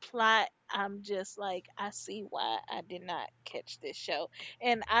of the plot I'm just like, I see why I did not catch this show.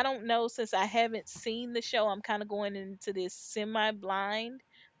 And I don't know, since I haven't seen the show, I'm kind of going into this semi blind.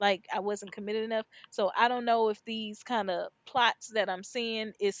 Like, I wasn't committed enough. So I don't know if these kind of plots that I'm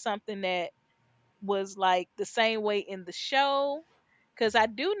seeing is something that was like the same way in the show, because I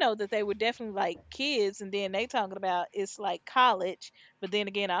do know that they were definitely like kids, and then they talking about it's like college, but then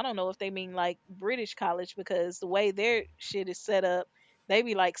again, I don't know if they mean like British college, because the way their shit is set up, they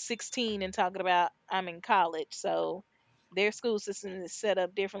be like 16 and talking about I'm in college. So their school system is set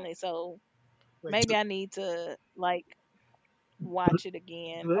up differently, so Wait, maybe I need to like watch it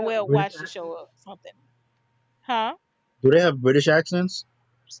again, do they have well, British watch the show accents? or something. Huh? Do they have British accents?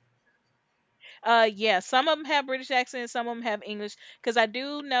 Yeah, some of them have British accents, some of them have English. Because I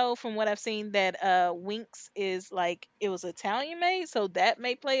do know from what I've seen that Winx is like it was Italian made, so that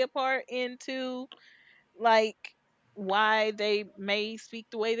may play a part into like why they may speak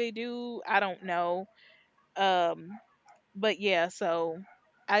the way they do. I don't know. But yeah, so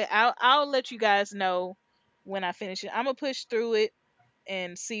I'll let you guys know when I finish it. I'm gonna push through it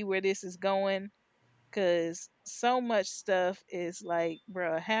and see where this is going. Cause so much stuff is like,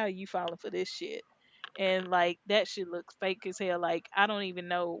 bruh, how are you falling for this shit? And like that shit looks fake as hell. Like I don't even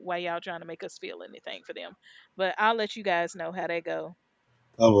know why y'all trying to make us feel anything for them. But I'll let you guys know how they go.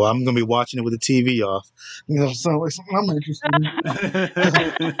 Oh, well, I'm gonna be watching it with the TV off. So I'm interested.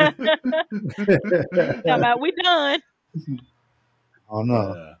 Talking about we done. I don't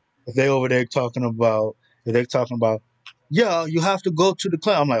know Yeah. if they over there talking about if they're talking about, yeah, you have to go to the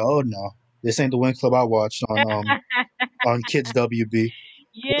club. I'm like, oh no, this ain't the Wing Club I watched on Kids WB. Wasn't it?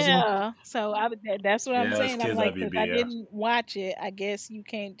 Yeah. So that's what I'm Yeah, it's saying. I'm kids like, since I WB. Yeah. didn't watch it, I guess you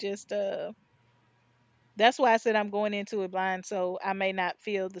can't just that's why I said I'm going into it blind, so I may not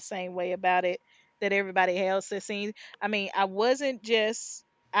feel the same way about it that everybody else has seen. I mean, I wasn't just,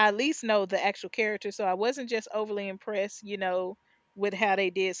 I at least know the actual character, so I wasn't just overly impressed, with how they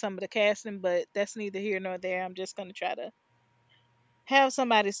did some of the casting, but that's neither here nor there. I'm just going to try to have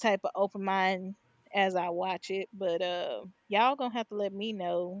somebody's type of open mind as I watch it, but y'all going to have to let me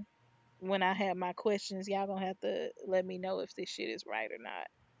know when I have my questions. Y'all going to have to let me know if this shit is right or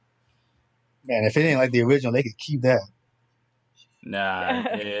Man, if it ain't like the original, they could keep that. Nah,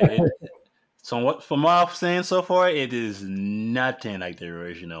 not. so what from what I've seen so far, it is nothing like the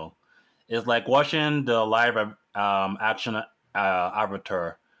original. It's like watching the live action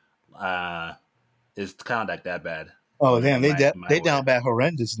Avatar. Uh, it's kind of like that bad. Oh damn, In my they way. down bad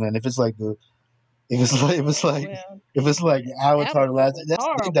horrendous. Then if it's like Well, if it's like Avatar the Avatar last, was they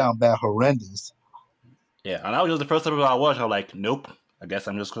horrible. down bad horrendous. Yeah, and that was just the first episode I watched. I was like, nope. I guess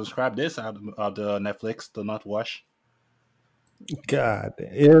I'm just gonna subscribe this out of the Netflix to not watch. God,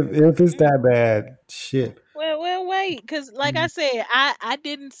 if it's Mm. that bad, shit. Well, wait, because like I Mm. said, I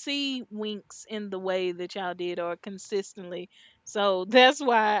didn't see Winks in the way that y'all did or consistently, so that's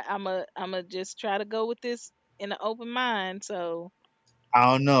why I'm a just try to go with this in an open mind. So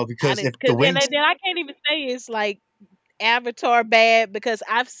I don't know I because if didn't, the because and Wings, then I can't even say it's like Avatar bad because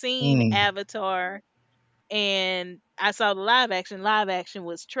I've seen mm, Avatar and I saw the live action. Live action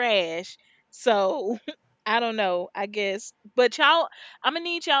was trash. So I don't know. I guess, but y'all, I'm gonna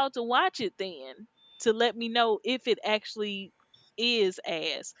need y'all to watch it then to let me know if it actually is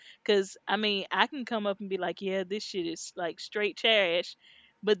ass. Cause I mean, I can come up and be like, yeah, this shit is like straight trash.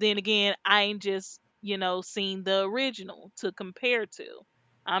 But then again, I ain't just seen the original to compare to.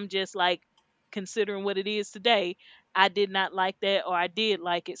 I'm just like considering what it is today. I did not like that or I did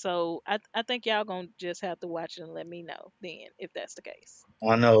like it. So I think y'all gonna just have to watch it and let me know then if that's the case. I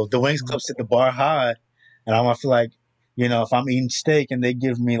don't know. The Wings Club set the bar high, and I'm gonna feel like, if I'm eating steak and they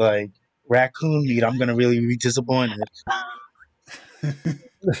give me like raccoon meat, I'm gonna really be disappointed.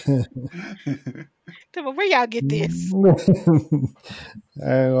 Tell me where y'all get this. I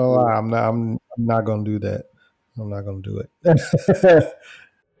ain't gonna lie, I'm not gonna do that. I'm not gonna do it.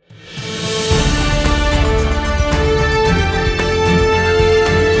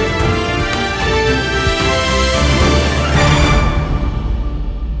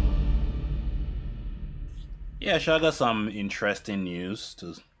 Yeah, sure. I got some interesting news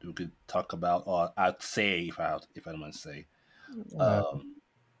to we could talk about, or I'd say if I don't say. Uh, Um,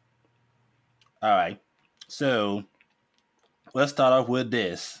 all right. So let's start off with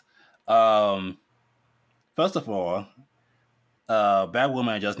this. Um, First of all,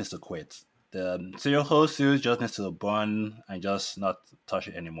 Batwoman just needs to quit. The serial host series just needs to burn and just not touch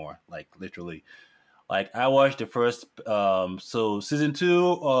it anymore. Like literally. Like I watched the first so season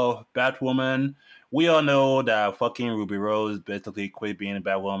 2 of Batwoman. We all know that fucking Ruby Rose basically quit being a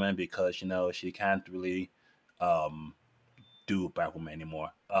Batwoman because she can't really um do Batwoman anymore.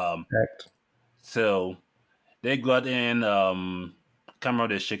 Act. So they got in can't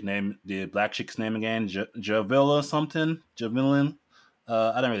remember the black chick's name again, Javilla or something, Javelin.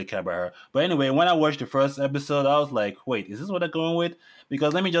 I don't really care about her. But anyway, when I watched the first episode, I was like, wait, is this what they're going with?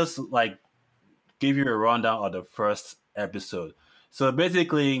 Because let me just like give you a rundown of the first episode. So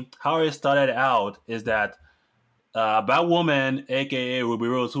basically, how it started out is that Batwoman, aka Ruby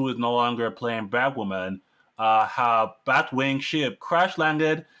Rose, who is no longer playing Batwoman, her Batwing ship crash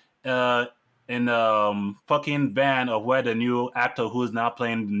landed uh, in the fucking van of where the new actor who is now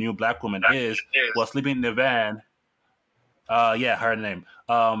playing the new Black Woman is, was sleeping in the van. Yeah, her name.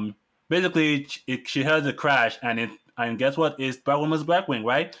 Basically, she heard the crash, and guess what? It's Batwoman's Blackwing,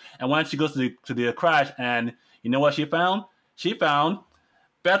 right? And when she goes to the crash, and you know what she found? She found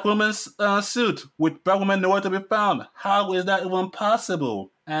Batwoman's suit with Batwoman nowhere to be found. How is that even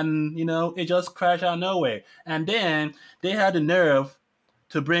possible? And it just crashed out of nowhere. And then they had the nerve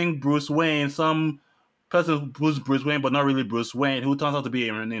to bring Bruce Wayne, some person who's Bruce Wayne, but not really Bruce Wayne, who turns out to be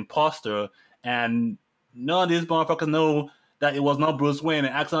an imposter. And none of these motherfuckers know that it was not Bruce Wayne,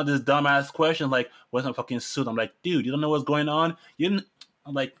 and asking all this dumbass question like, "Where's my fucking suit?" I'm like, dude, you don't know what's going on. You didn't.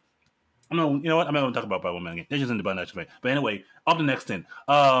 I'm like, I'm not. You know what? I'm not gonna talk about Batwoman again. They're just in the next way. But anyway, up the next thing.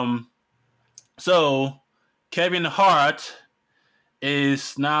 So Kevin Hart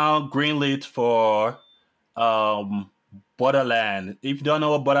is now greenlit for Borderland. If you don't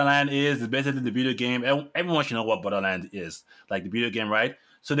know what Borderland is, it's basically the video game. Everyone should know what Borderland is, like the video game, right?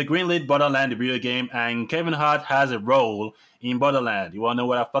 So the greenlit Borderland, the video game, and Kevin Hart has a role in Borderland. You wanna know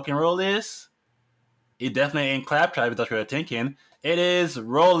what that fucking role is? It definitely ain't Claptrap, if that's what you're thinking. It is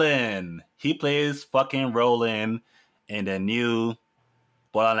Roland. He plays fucking Roland in the new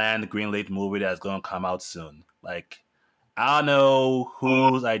Borderland greenlit movie that's gonna come out soon. Like, I don't know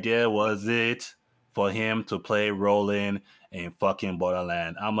whose idea was it for him to play Roland in fucking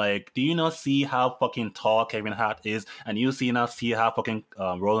Borderland. I'm like, do you not see how fucking tall Kevin Hart is? And you not see how fucking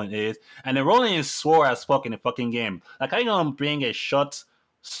Roland is? And then Roland is swole as fuck in the fucking game. Like, how you gonna bring a short,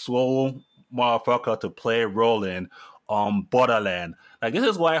 swole motherfucker to play Roland on Borderland? Like, this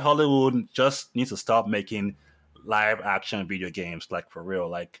is why Hollywood just needs to stop making live action video games. Like, for real.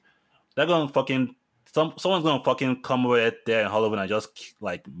 Like, they're gonna fucking someone's gonna fucking come with there in Hollywood and just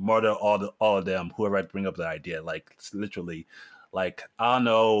like murder all of them, whoever bring up the idea. Like, literally, like, I don't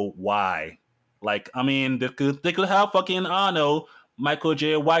know why. Like, I mean, they could have fucking, I don't know, Michael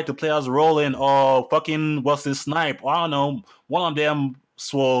J. White to play as Roland, or fucking what's his Snipe, or I don't know, one of them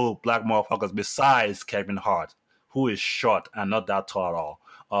swole black motherfuckers besides Kevin Hart, who is short and not that tall at all.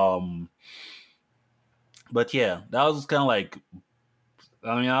 But yeah, that was kind of like,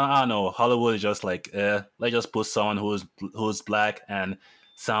 I mean, I don't know. Hollywood is just like, let's just put someone who's black and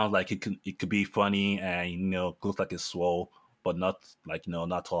sounds like it could be funny, and looks like it's swole, but not like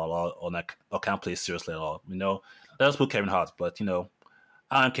not tall at all, or can't play seriously at all. Let's put Kevin Hart, but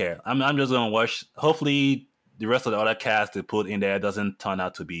I don't care. I'm just gonna watch. Hopefully, the rest of the other cast they put in there doesn't turn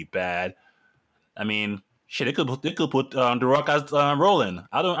out to be bad. I mean, shit, they could put The Rock as Roland.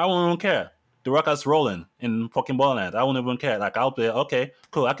 I won't even care. The Rock as Roland in fucking Borderlands. I won't even care. Like, I'll play. Okay,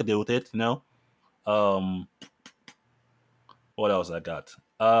 cool. I could deal with it. What else I got?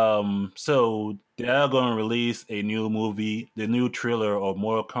 So they're gonna release a new movie, the new trailer of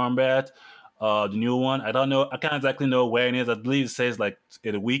Mortal Kombat. The new one. I don't know. I can't exactly know where it is. I believe it says like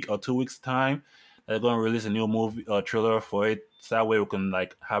in a week or 2 weeks time. They're gonna release a new movie trailer for it, so that way we can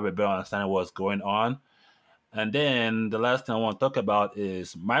like have a better understanding of what's going on. And then the last thing I want to talk about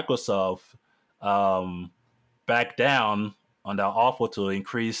is Microsoft um, back down on their offer to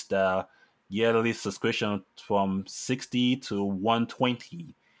increase the yearly subscription from 60 to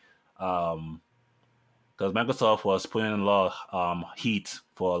 120. Because Microsoft was putting a lot of heat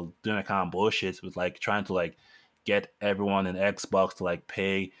for doing that kind of bullshit with like trying to like get everyone in Xbox to like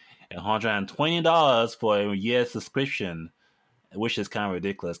pay $120 for a year subscription, which is kind of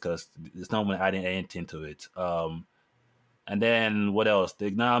ridiculous because it's not even adding anything to it. And then what else?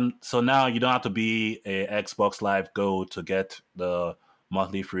 So now you don't have to be a Xbox Live Gold to get the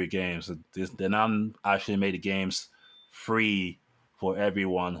monthly free games. They now actually made the games free for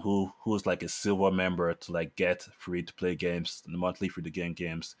everyone who's like a silver member to like get free to play games, the monthly free to game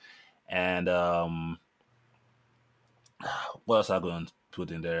games. And what else am I going to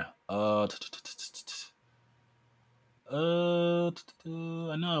put in there? I know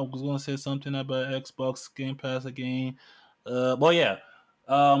I was gonna say something about Xbox Game Pass again. Well, yeah.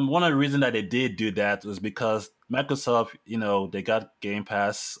 One of the reasons that they did do that was because Microsoft, they got Game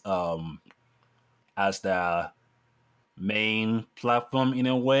Pass as their main platform in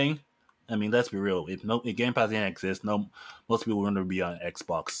a way, I mean, let's be real. If Game Pass didn't exist, no, most people wouldn't be on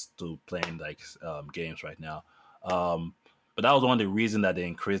Xbox to playing like games right now. Um, but that was one of the reasons that they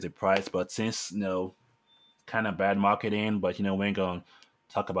increased the price. But since kind of bad marketing, but we ain't gonna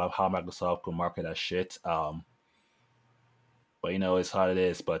talk about how Microsoft could market that shit. But it's how it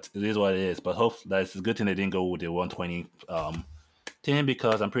is. But it is what it is. But hope that's a good thing they didn't go with the 120 thing,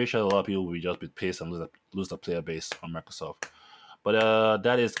 because I'm pretty sure a lot of people will just be pissed and lose the player base on Microsoft. But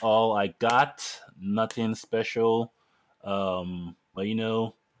that is all I got. Nothing special. But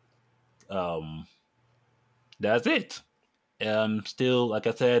um, that's it. Still, like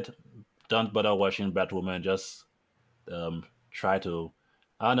I said, don't bother watching Batwoman. Just try to,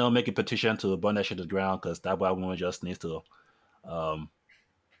 I don't know, make a petition to burn that shit to the ground, because that Batwoman just needs to um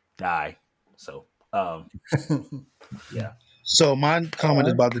die. So yeah. So my All comment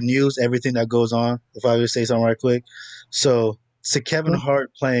is right. about the news, everything that goes on. If I just say something right quick, so Kevin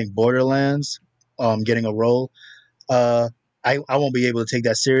Hart playing Borderlands, getting a role. Uh, I won't be able to take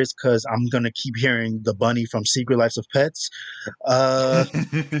that serious because I'm gonna keep hearing the bunny from Secret Lives of Pets. Uh,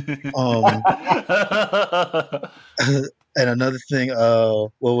 um, and another thing,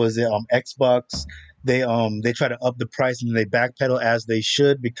 what was it? Xbox. They try to up the price and they backpedal as they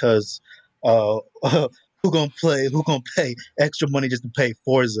should because uh who gonna pay extra money just to pay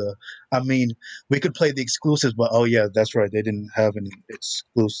Forza? I mean, we could play the exclusives, but oh yeah, that's right, they didn't have any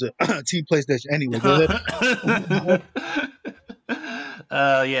exclusive Team PlayStation anyway, did it?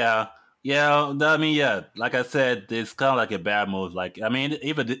 Yeah. Yeah, I mean, yeah. Like I said, it's kind of like a bad move. Like, I mean,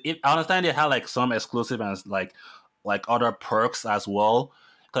 even I understand they have like some exclusive and like other perks as well.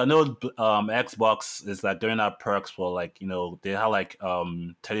 'Cause I know Xbox is like doing that perks for like they have like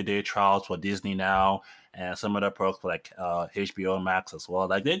 30-day trials for Disney now, and some other perks for like HBO Max as well.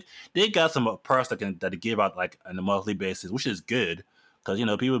 Like they got some perks that they give out like on a monthly basis, which is good, because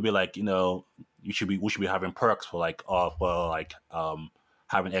people be like we should be having perks for like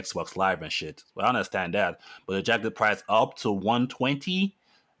having Xbox Live and shit. Well, I understand that, but they jack the price up to 120.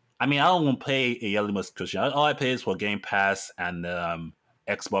 I mean, I don't want to pay a yearly subscription. All I pay is for Game Pass and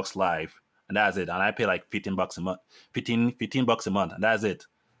Xbox Live, and that's it. And I pay like $15 a month, 15 bucks a month, and that's it.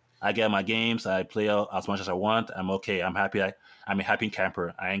 I get my games. I play as much as I want. I'm okay. I'm happy. I'm a happy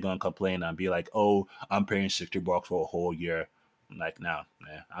camper. I ain't gonna complain and be like, oh, I'm paying $60 for a whole year. I'm like, no,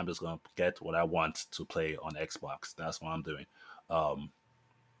 I'm just gonna get what I want to play on Xbox. That's what I'm doing. Um,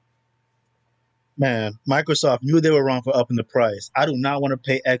 Man, Microsoft knew they were wrong for upping the price. I do not want to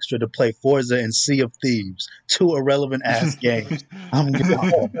pay extra to play Forza and Sea of Thieves, two irrelevant ass games. I'm They,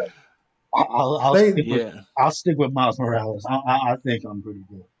 yeah, I'll stick with Miles Morales. I think I'm pretty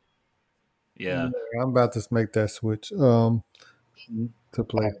good. yeah, yeah, I'm about to make that switch to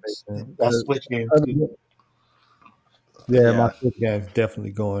Thanks. PlayStation. That's Switch game too. Yeah, my yeah. Switch game's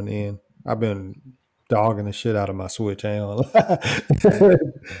definitely going in. I've been dogging the shit out of my Switch. I ain't gonna lie.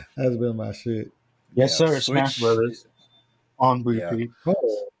 That's been my shit. Yes, Yeah, sir. Smash Switch. Brothers on Yeah, repeat.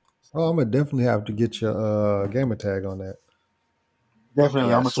 Oh, I'm gonna definitely have to get your gamer tag on that. Definitely, I'm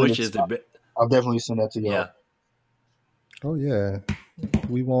yeah. gonna send Switch it. is the bit. I'll definitely send that to Yeah, y'all. Oh yeah,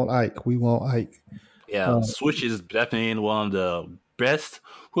 we want Ike. We want Ike. yeah. Uh, Switch is definitely one of the best.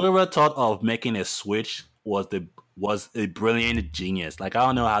 Whoever thought of making a Switch was a brilliant genius. Like, I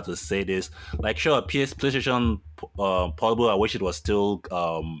don't know how to say this. Like, sure, PlayStation Portable. I wish it was still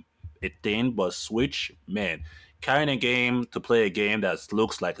a thing, but Switch, man, carrying a game to play a game that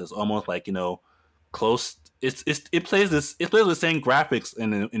looks like it's almost like close. It plays the same graphics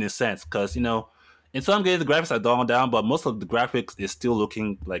in a sense, because in some games the graphics are dumbed down, but most of the graphics is still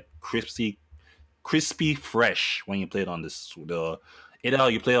looking like crispy fresh when you play it on the either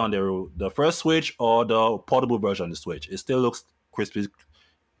you play on the first Switch or the portable version of the Switch. It still looks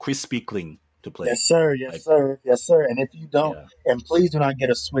crispy clean to play. Yes, sir. Yes, Like, sir. Yes, sir. And if you don't, yeah. and please do not get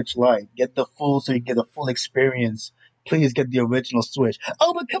a Switch Lite. Get the full, so you get the full experience. Please get the original Switch.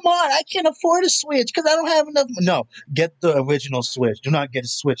 Oh, but come on, I can't afford a Switch because I don't have enough. No, get the original Switch. Do not get a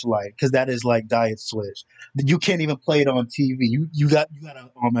Switch Lite because that is like diet Switch. You can't even play it on TV. You got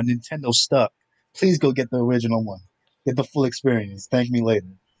a Nintendo stuck. Please go get the original one. Get the full experience. Thank me later,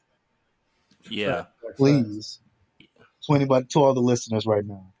 Yeah. facts. please. To anybody, to all the listeners right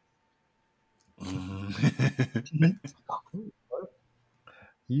now. Mhm.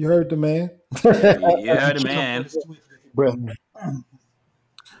 You heard the man. Yeah, You the can't afford man. a Switch, bro.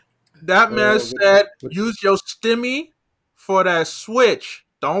 That man Oh, said, what- use your stimmy for that Switch.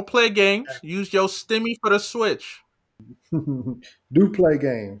 Don't play games. Use your stimmy for the Switch. do play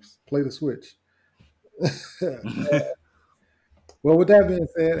games. Play the Switch. Well, with that being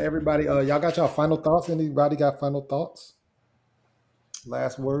said, everybody, y'all got y'all final thoughts? Anybody got final thoughts?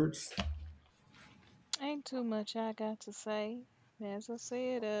 Last words? Ain't too much I got to say. As I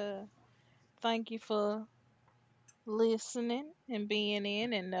said, thank you for listening and being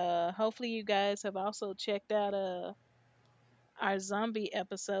in, and hopefully you guys have also checked out our zombie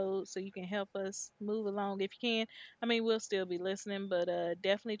episode so you can help us move along if you can. I mean, we'll still be listening, but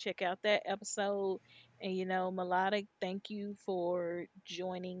definitely check out that episode. And Melodic, thank you for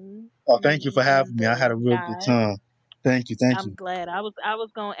joining Oh, thank you me for in having me. I had the a real good dive. time. Thank you, thank I'm you. glad. I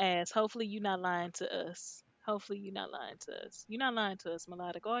was gonna ask. Hopefully you're not lying to us. Hopefully you're not lying to us. You're not lying to us,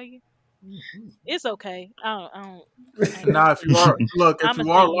 Melodic, are you? It's okay. I ain't gonna Now, if say you are nothing. look, I'm gonna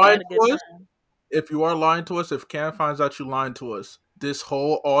say you had a good time. if you are lying to us, if Cam finds out you lying to us, this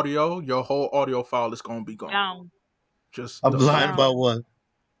whole audio, your whole audio file is gonna be gone. Gone, Just I'm lying about gone. what?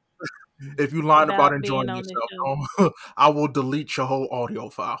 if you lying about About being enjoying on this yourself, show. I will delete your whole audio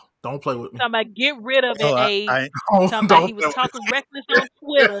file. Don't play with me. Talking about get rid of it, Oh, Abe. Talking about Don't he was play with talking reckless on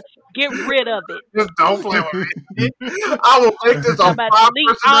Twitter. Get rid of it. me. Just don't play with me. I will make this a Talking about delete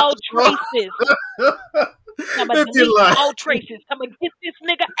five-person all episode. traces. Talking about If you delete like, all traces. Talking about get this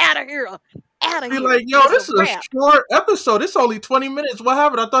nigga out of here. Out of be here. like, yo, It's a this is a wrap. short episode. It's only 20 minutes. What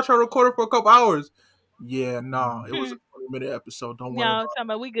happened? I thought y'all recorded for a couple hours. Yeah, no, it was Hmm. a 20-minute episode. Don't worry No, about talking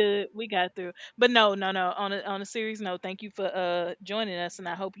about we good. We got through. But no, no, no. On a serious note, thank you for joining us, and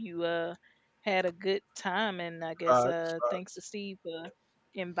I hope you had a good time. And I it. guess thanks to Facts, Steve for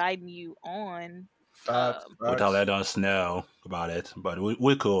inviting you on. facts, Without facts. letting us know about it, but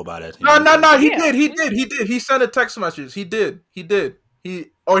we're cool about it. No, We no, cool. no. He Yeah, did. He we did. He did. He sent a text message. He did. He did. He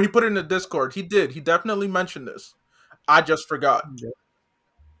put it in the Discord. He did. He definitely mentioned this. I just forgot.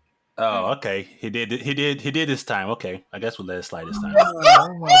 Oh, mm, okay. He did this time. Okay, I guess we'll let it slide this time.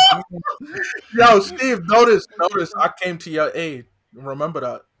 Oh my god! Yo, Steve, notice. I came to your aid. Remember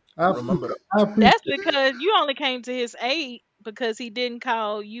that. I, Remember that. I appreciate. that's because you only came to his aid because he didn't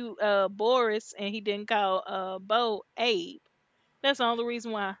call you Boris and he didn't call Bo Abe. That's the only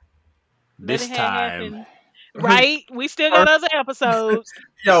reason why. Let it This have time, happen. Right? We still got other episodes.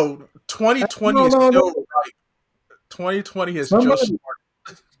 Yo, 2020 No, is no, still no. right. 2020 is just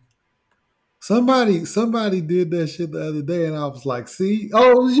Somebody, somebody did that shit the other day, and I was like, "See, oh,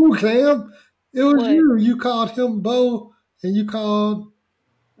 it was you, Cam. It was What? you. You called him Bo, and you called. Hey,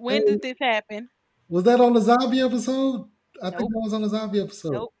 When did this happen? was that on the zombie episode? I think Nope. that was on the zombie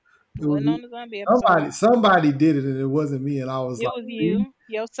episode. Nope. It It was wasn't on the zombie episode. somebody did it, and it wasn't me. And I was It like, was "See, you.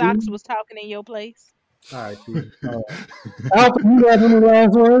 Your socks see? was talking in your place. All right, cool. Alpha, you got any last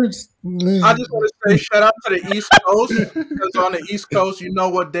words? I just want to say shout out to the East Coast because on the East Coast, you know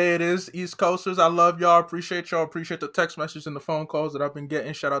what day it is. East Coasters, I love y'all. Appreciate y'all. Appreciate the text messages and the phone calls that I've been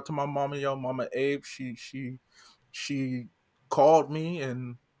getting. Shout out to my mama, yo, Mama Abe. She called me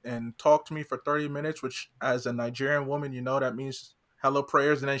and talked to me for 30 minutes, which as a Nigerian woman, you know that means hello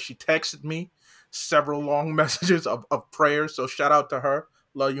prayers. And then she texted me several long messages of prayers. So shout out to her.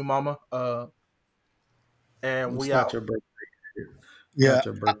 Love you, mama. And It's we not out. your birthday. Yeah, Not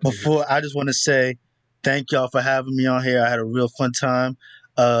your birthday. before I just want to say thank y'all for having me on here. I had a real fun time.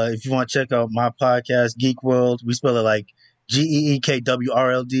 If you want to check out my podcast, Geek World, we spell it like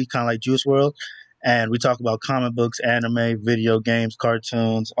GEEKWRLD, kind of like Juice World. And we talk about comic books, anime, video games,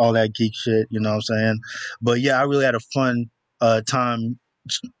 cartoons, all that geek shit, you know what I'm saying? But yeah, I really had a fun time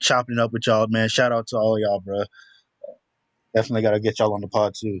chopping it up with y'all, man. Shout out to all y'all, bro. Definitely got to get y'all on the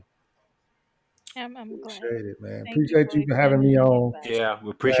pod too. I'm glad. Appreciate it, man. Thank you Appreciate for you for having me extending the on. invite. yeah,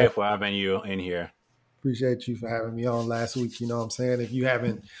 we appreciate for having you in here. Appreciate you for having me on last week. You know what I'm saying? If you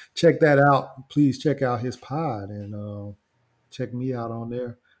haven't checked that out, please check out his pod and check me out on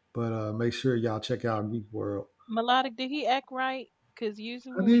there. But make sure y'all check out Geek World. Melodic, did he act right? Because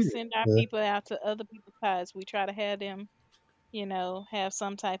usually I when we did. send our Yeah. people out to other people's pods, we try to have them, have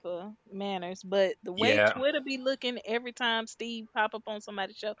some type of manners. But the way Yeah, Twitter be looking every time Steve pop up on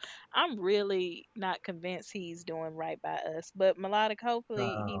somebody's show, I'm really not convinced he's doing right by us. But Melodic, hopefully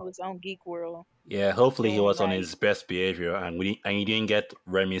he Uh, was on Geek World yeah. Hopefully he doing was on right. his best behavior, and he didn't get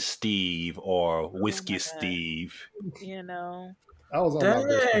Remy Steve or Oh my Whiskey God. Steve. You know. I was on my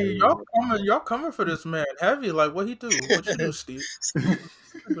best Dang, behavior. y'all coming for this man heavy. Like what he do? What you do, Steve? What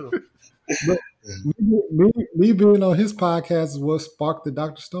you do? But me being on his podcast is what sparked the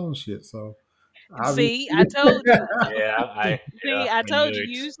Dr. Stone shit. So obviously, See, I told you. Yeah, See, I I told knew you. it.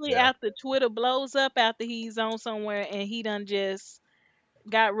 Usually, Yeah. after Twitter blows up, after he's on somewhere and he done just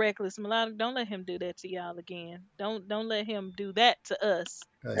got reckless, Melodic, don't let him do that to y'all again. Don't let him do that to us,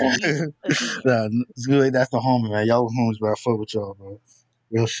 to hey, you again. Nah, it's good. That's the homie, man. Y'all homies, bro. I fuck with y'all, bro.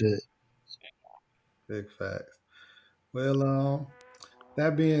 Real shit. big facts. Well,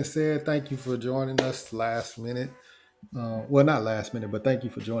 that being said, thank you for joining us last minute. Well, not last minute, but thank you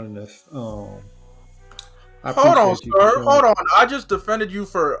for joining us. I Hold on, appreciate you for sir. showing Hold up. on. I just defended you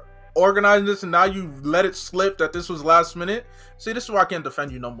for organizing this, and now you let it slip that this was last minute. See, this is why I can't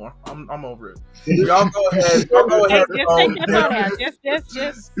defend you no more. I'm over it. Y'all go ahead. Y'all go Hey, ahead. just take that part out.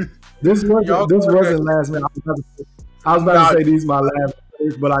 Just. This Y'all wasn't go ahead. last minute. I was about Nah, to say these my last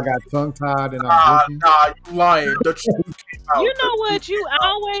words, but I got tongue tied and I'm drinking. you lying. The truth came out. You know what? You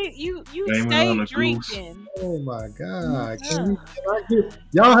always you Blaming stay on the goose. drinking. Oh my God! Oh, Can I get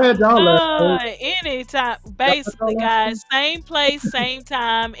y'all had y'all last words? anytime. Y'all had Basically, y'all last guys, words? same place, same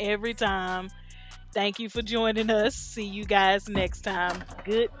time, every time. Thank you for joining us. See you guys next time.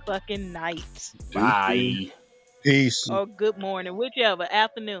 Good fucking night. Bye. Peace. Or good morning, whichever,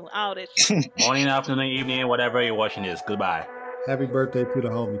 afternoon, all that shit. Morning, afternoon, evening, whatever you're watching this. Goodbye. Happy birthday to the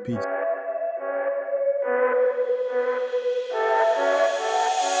homie. Peace.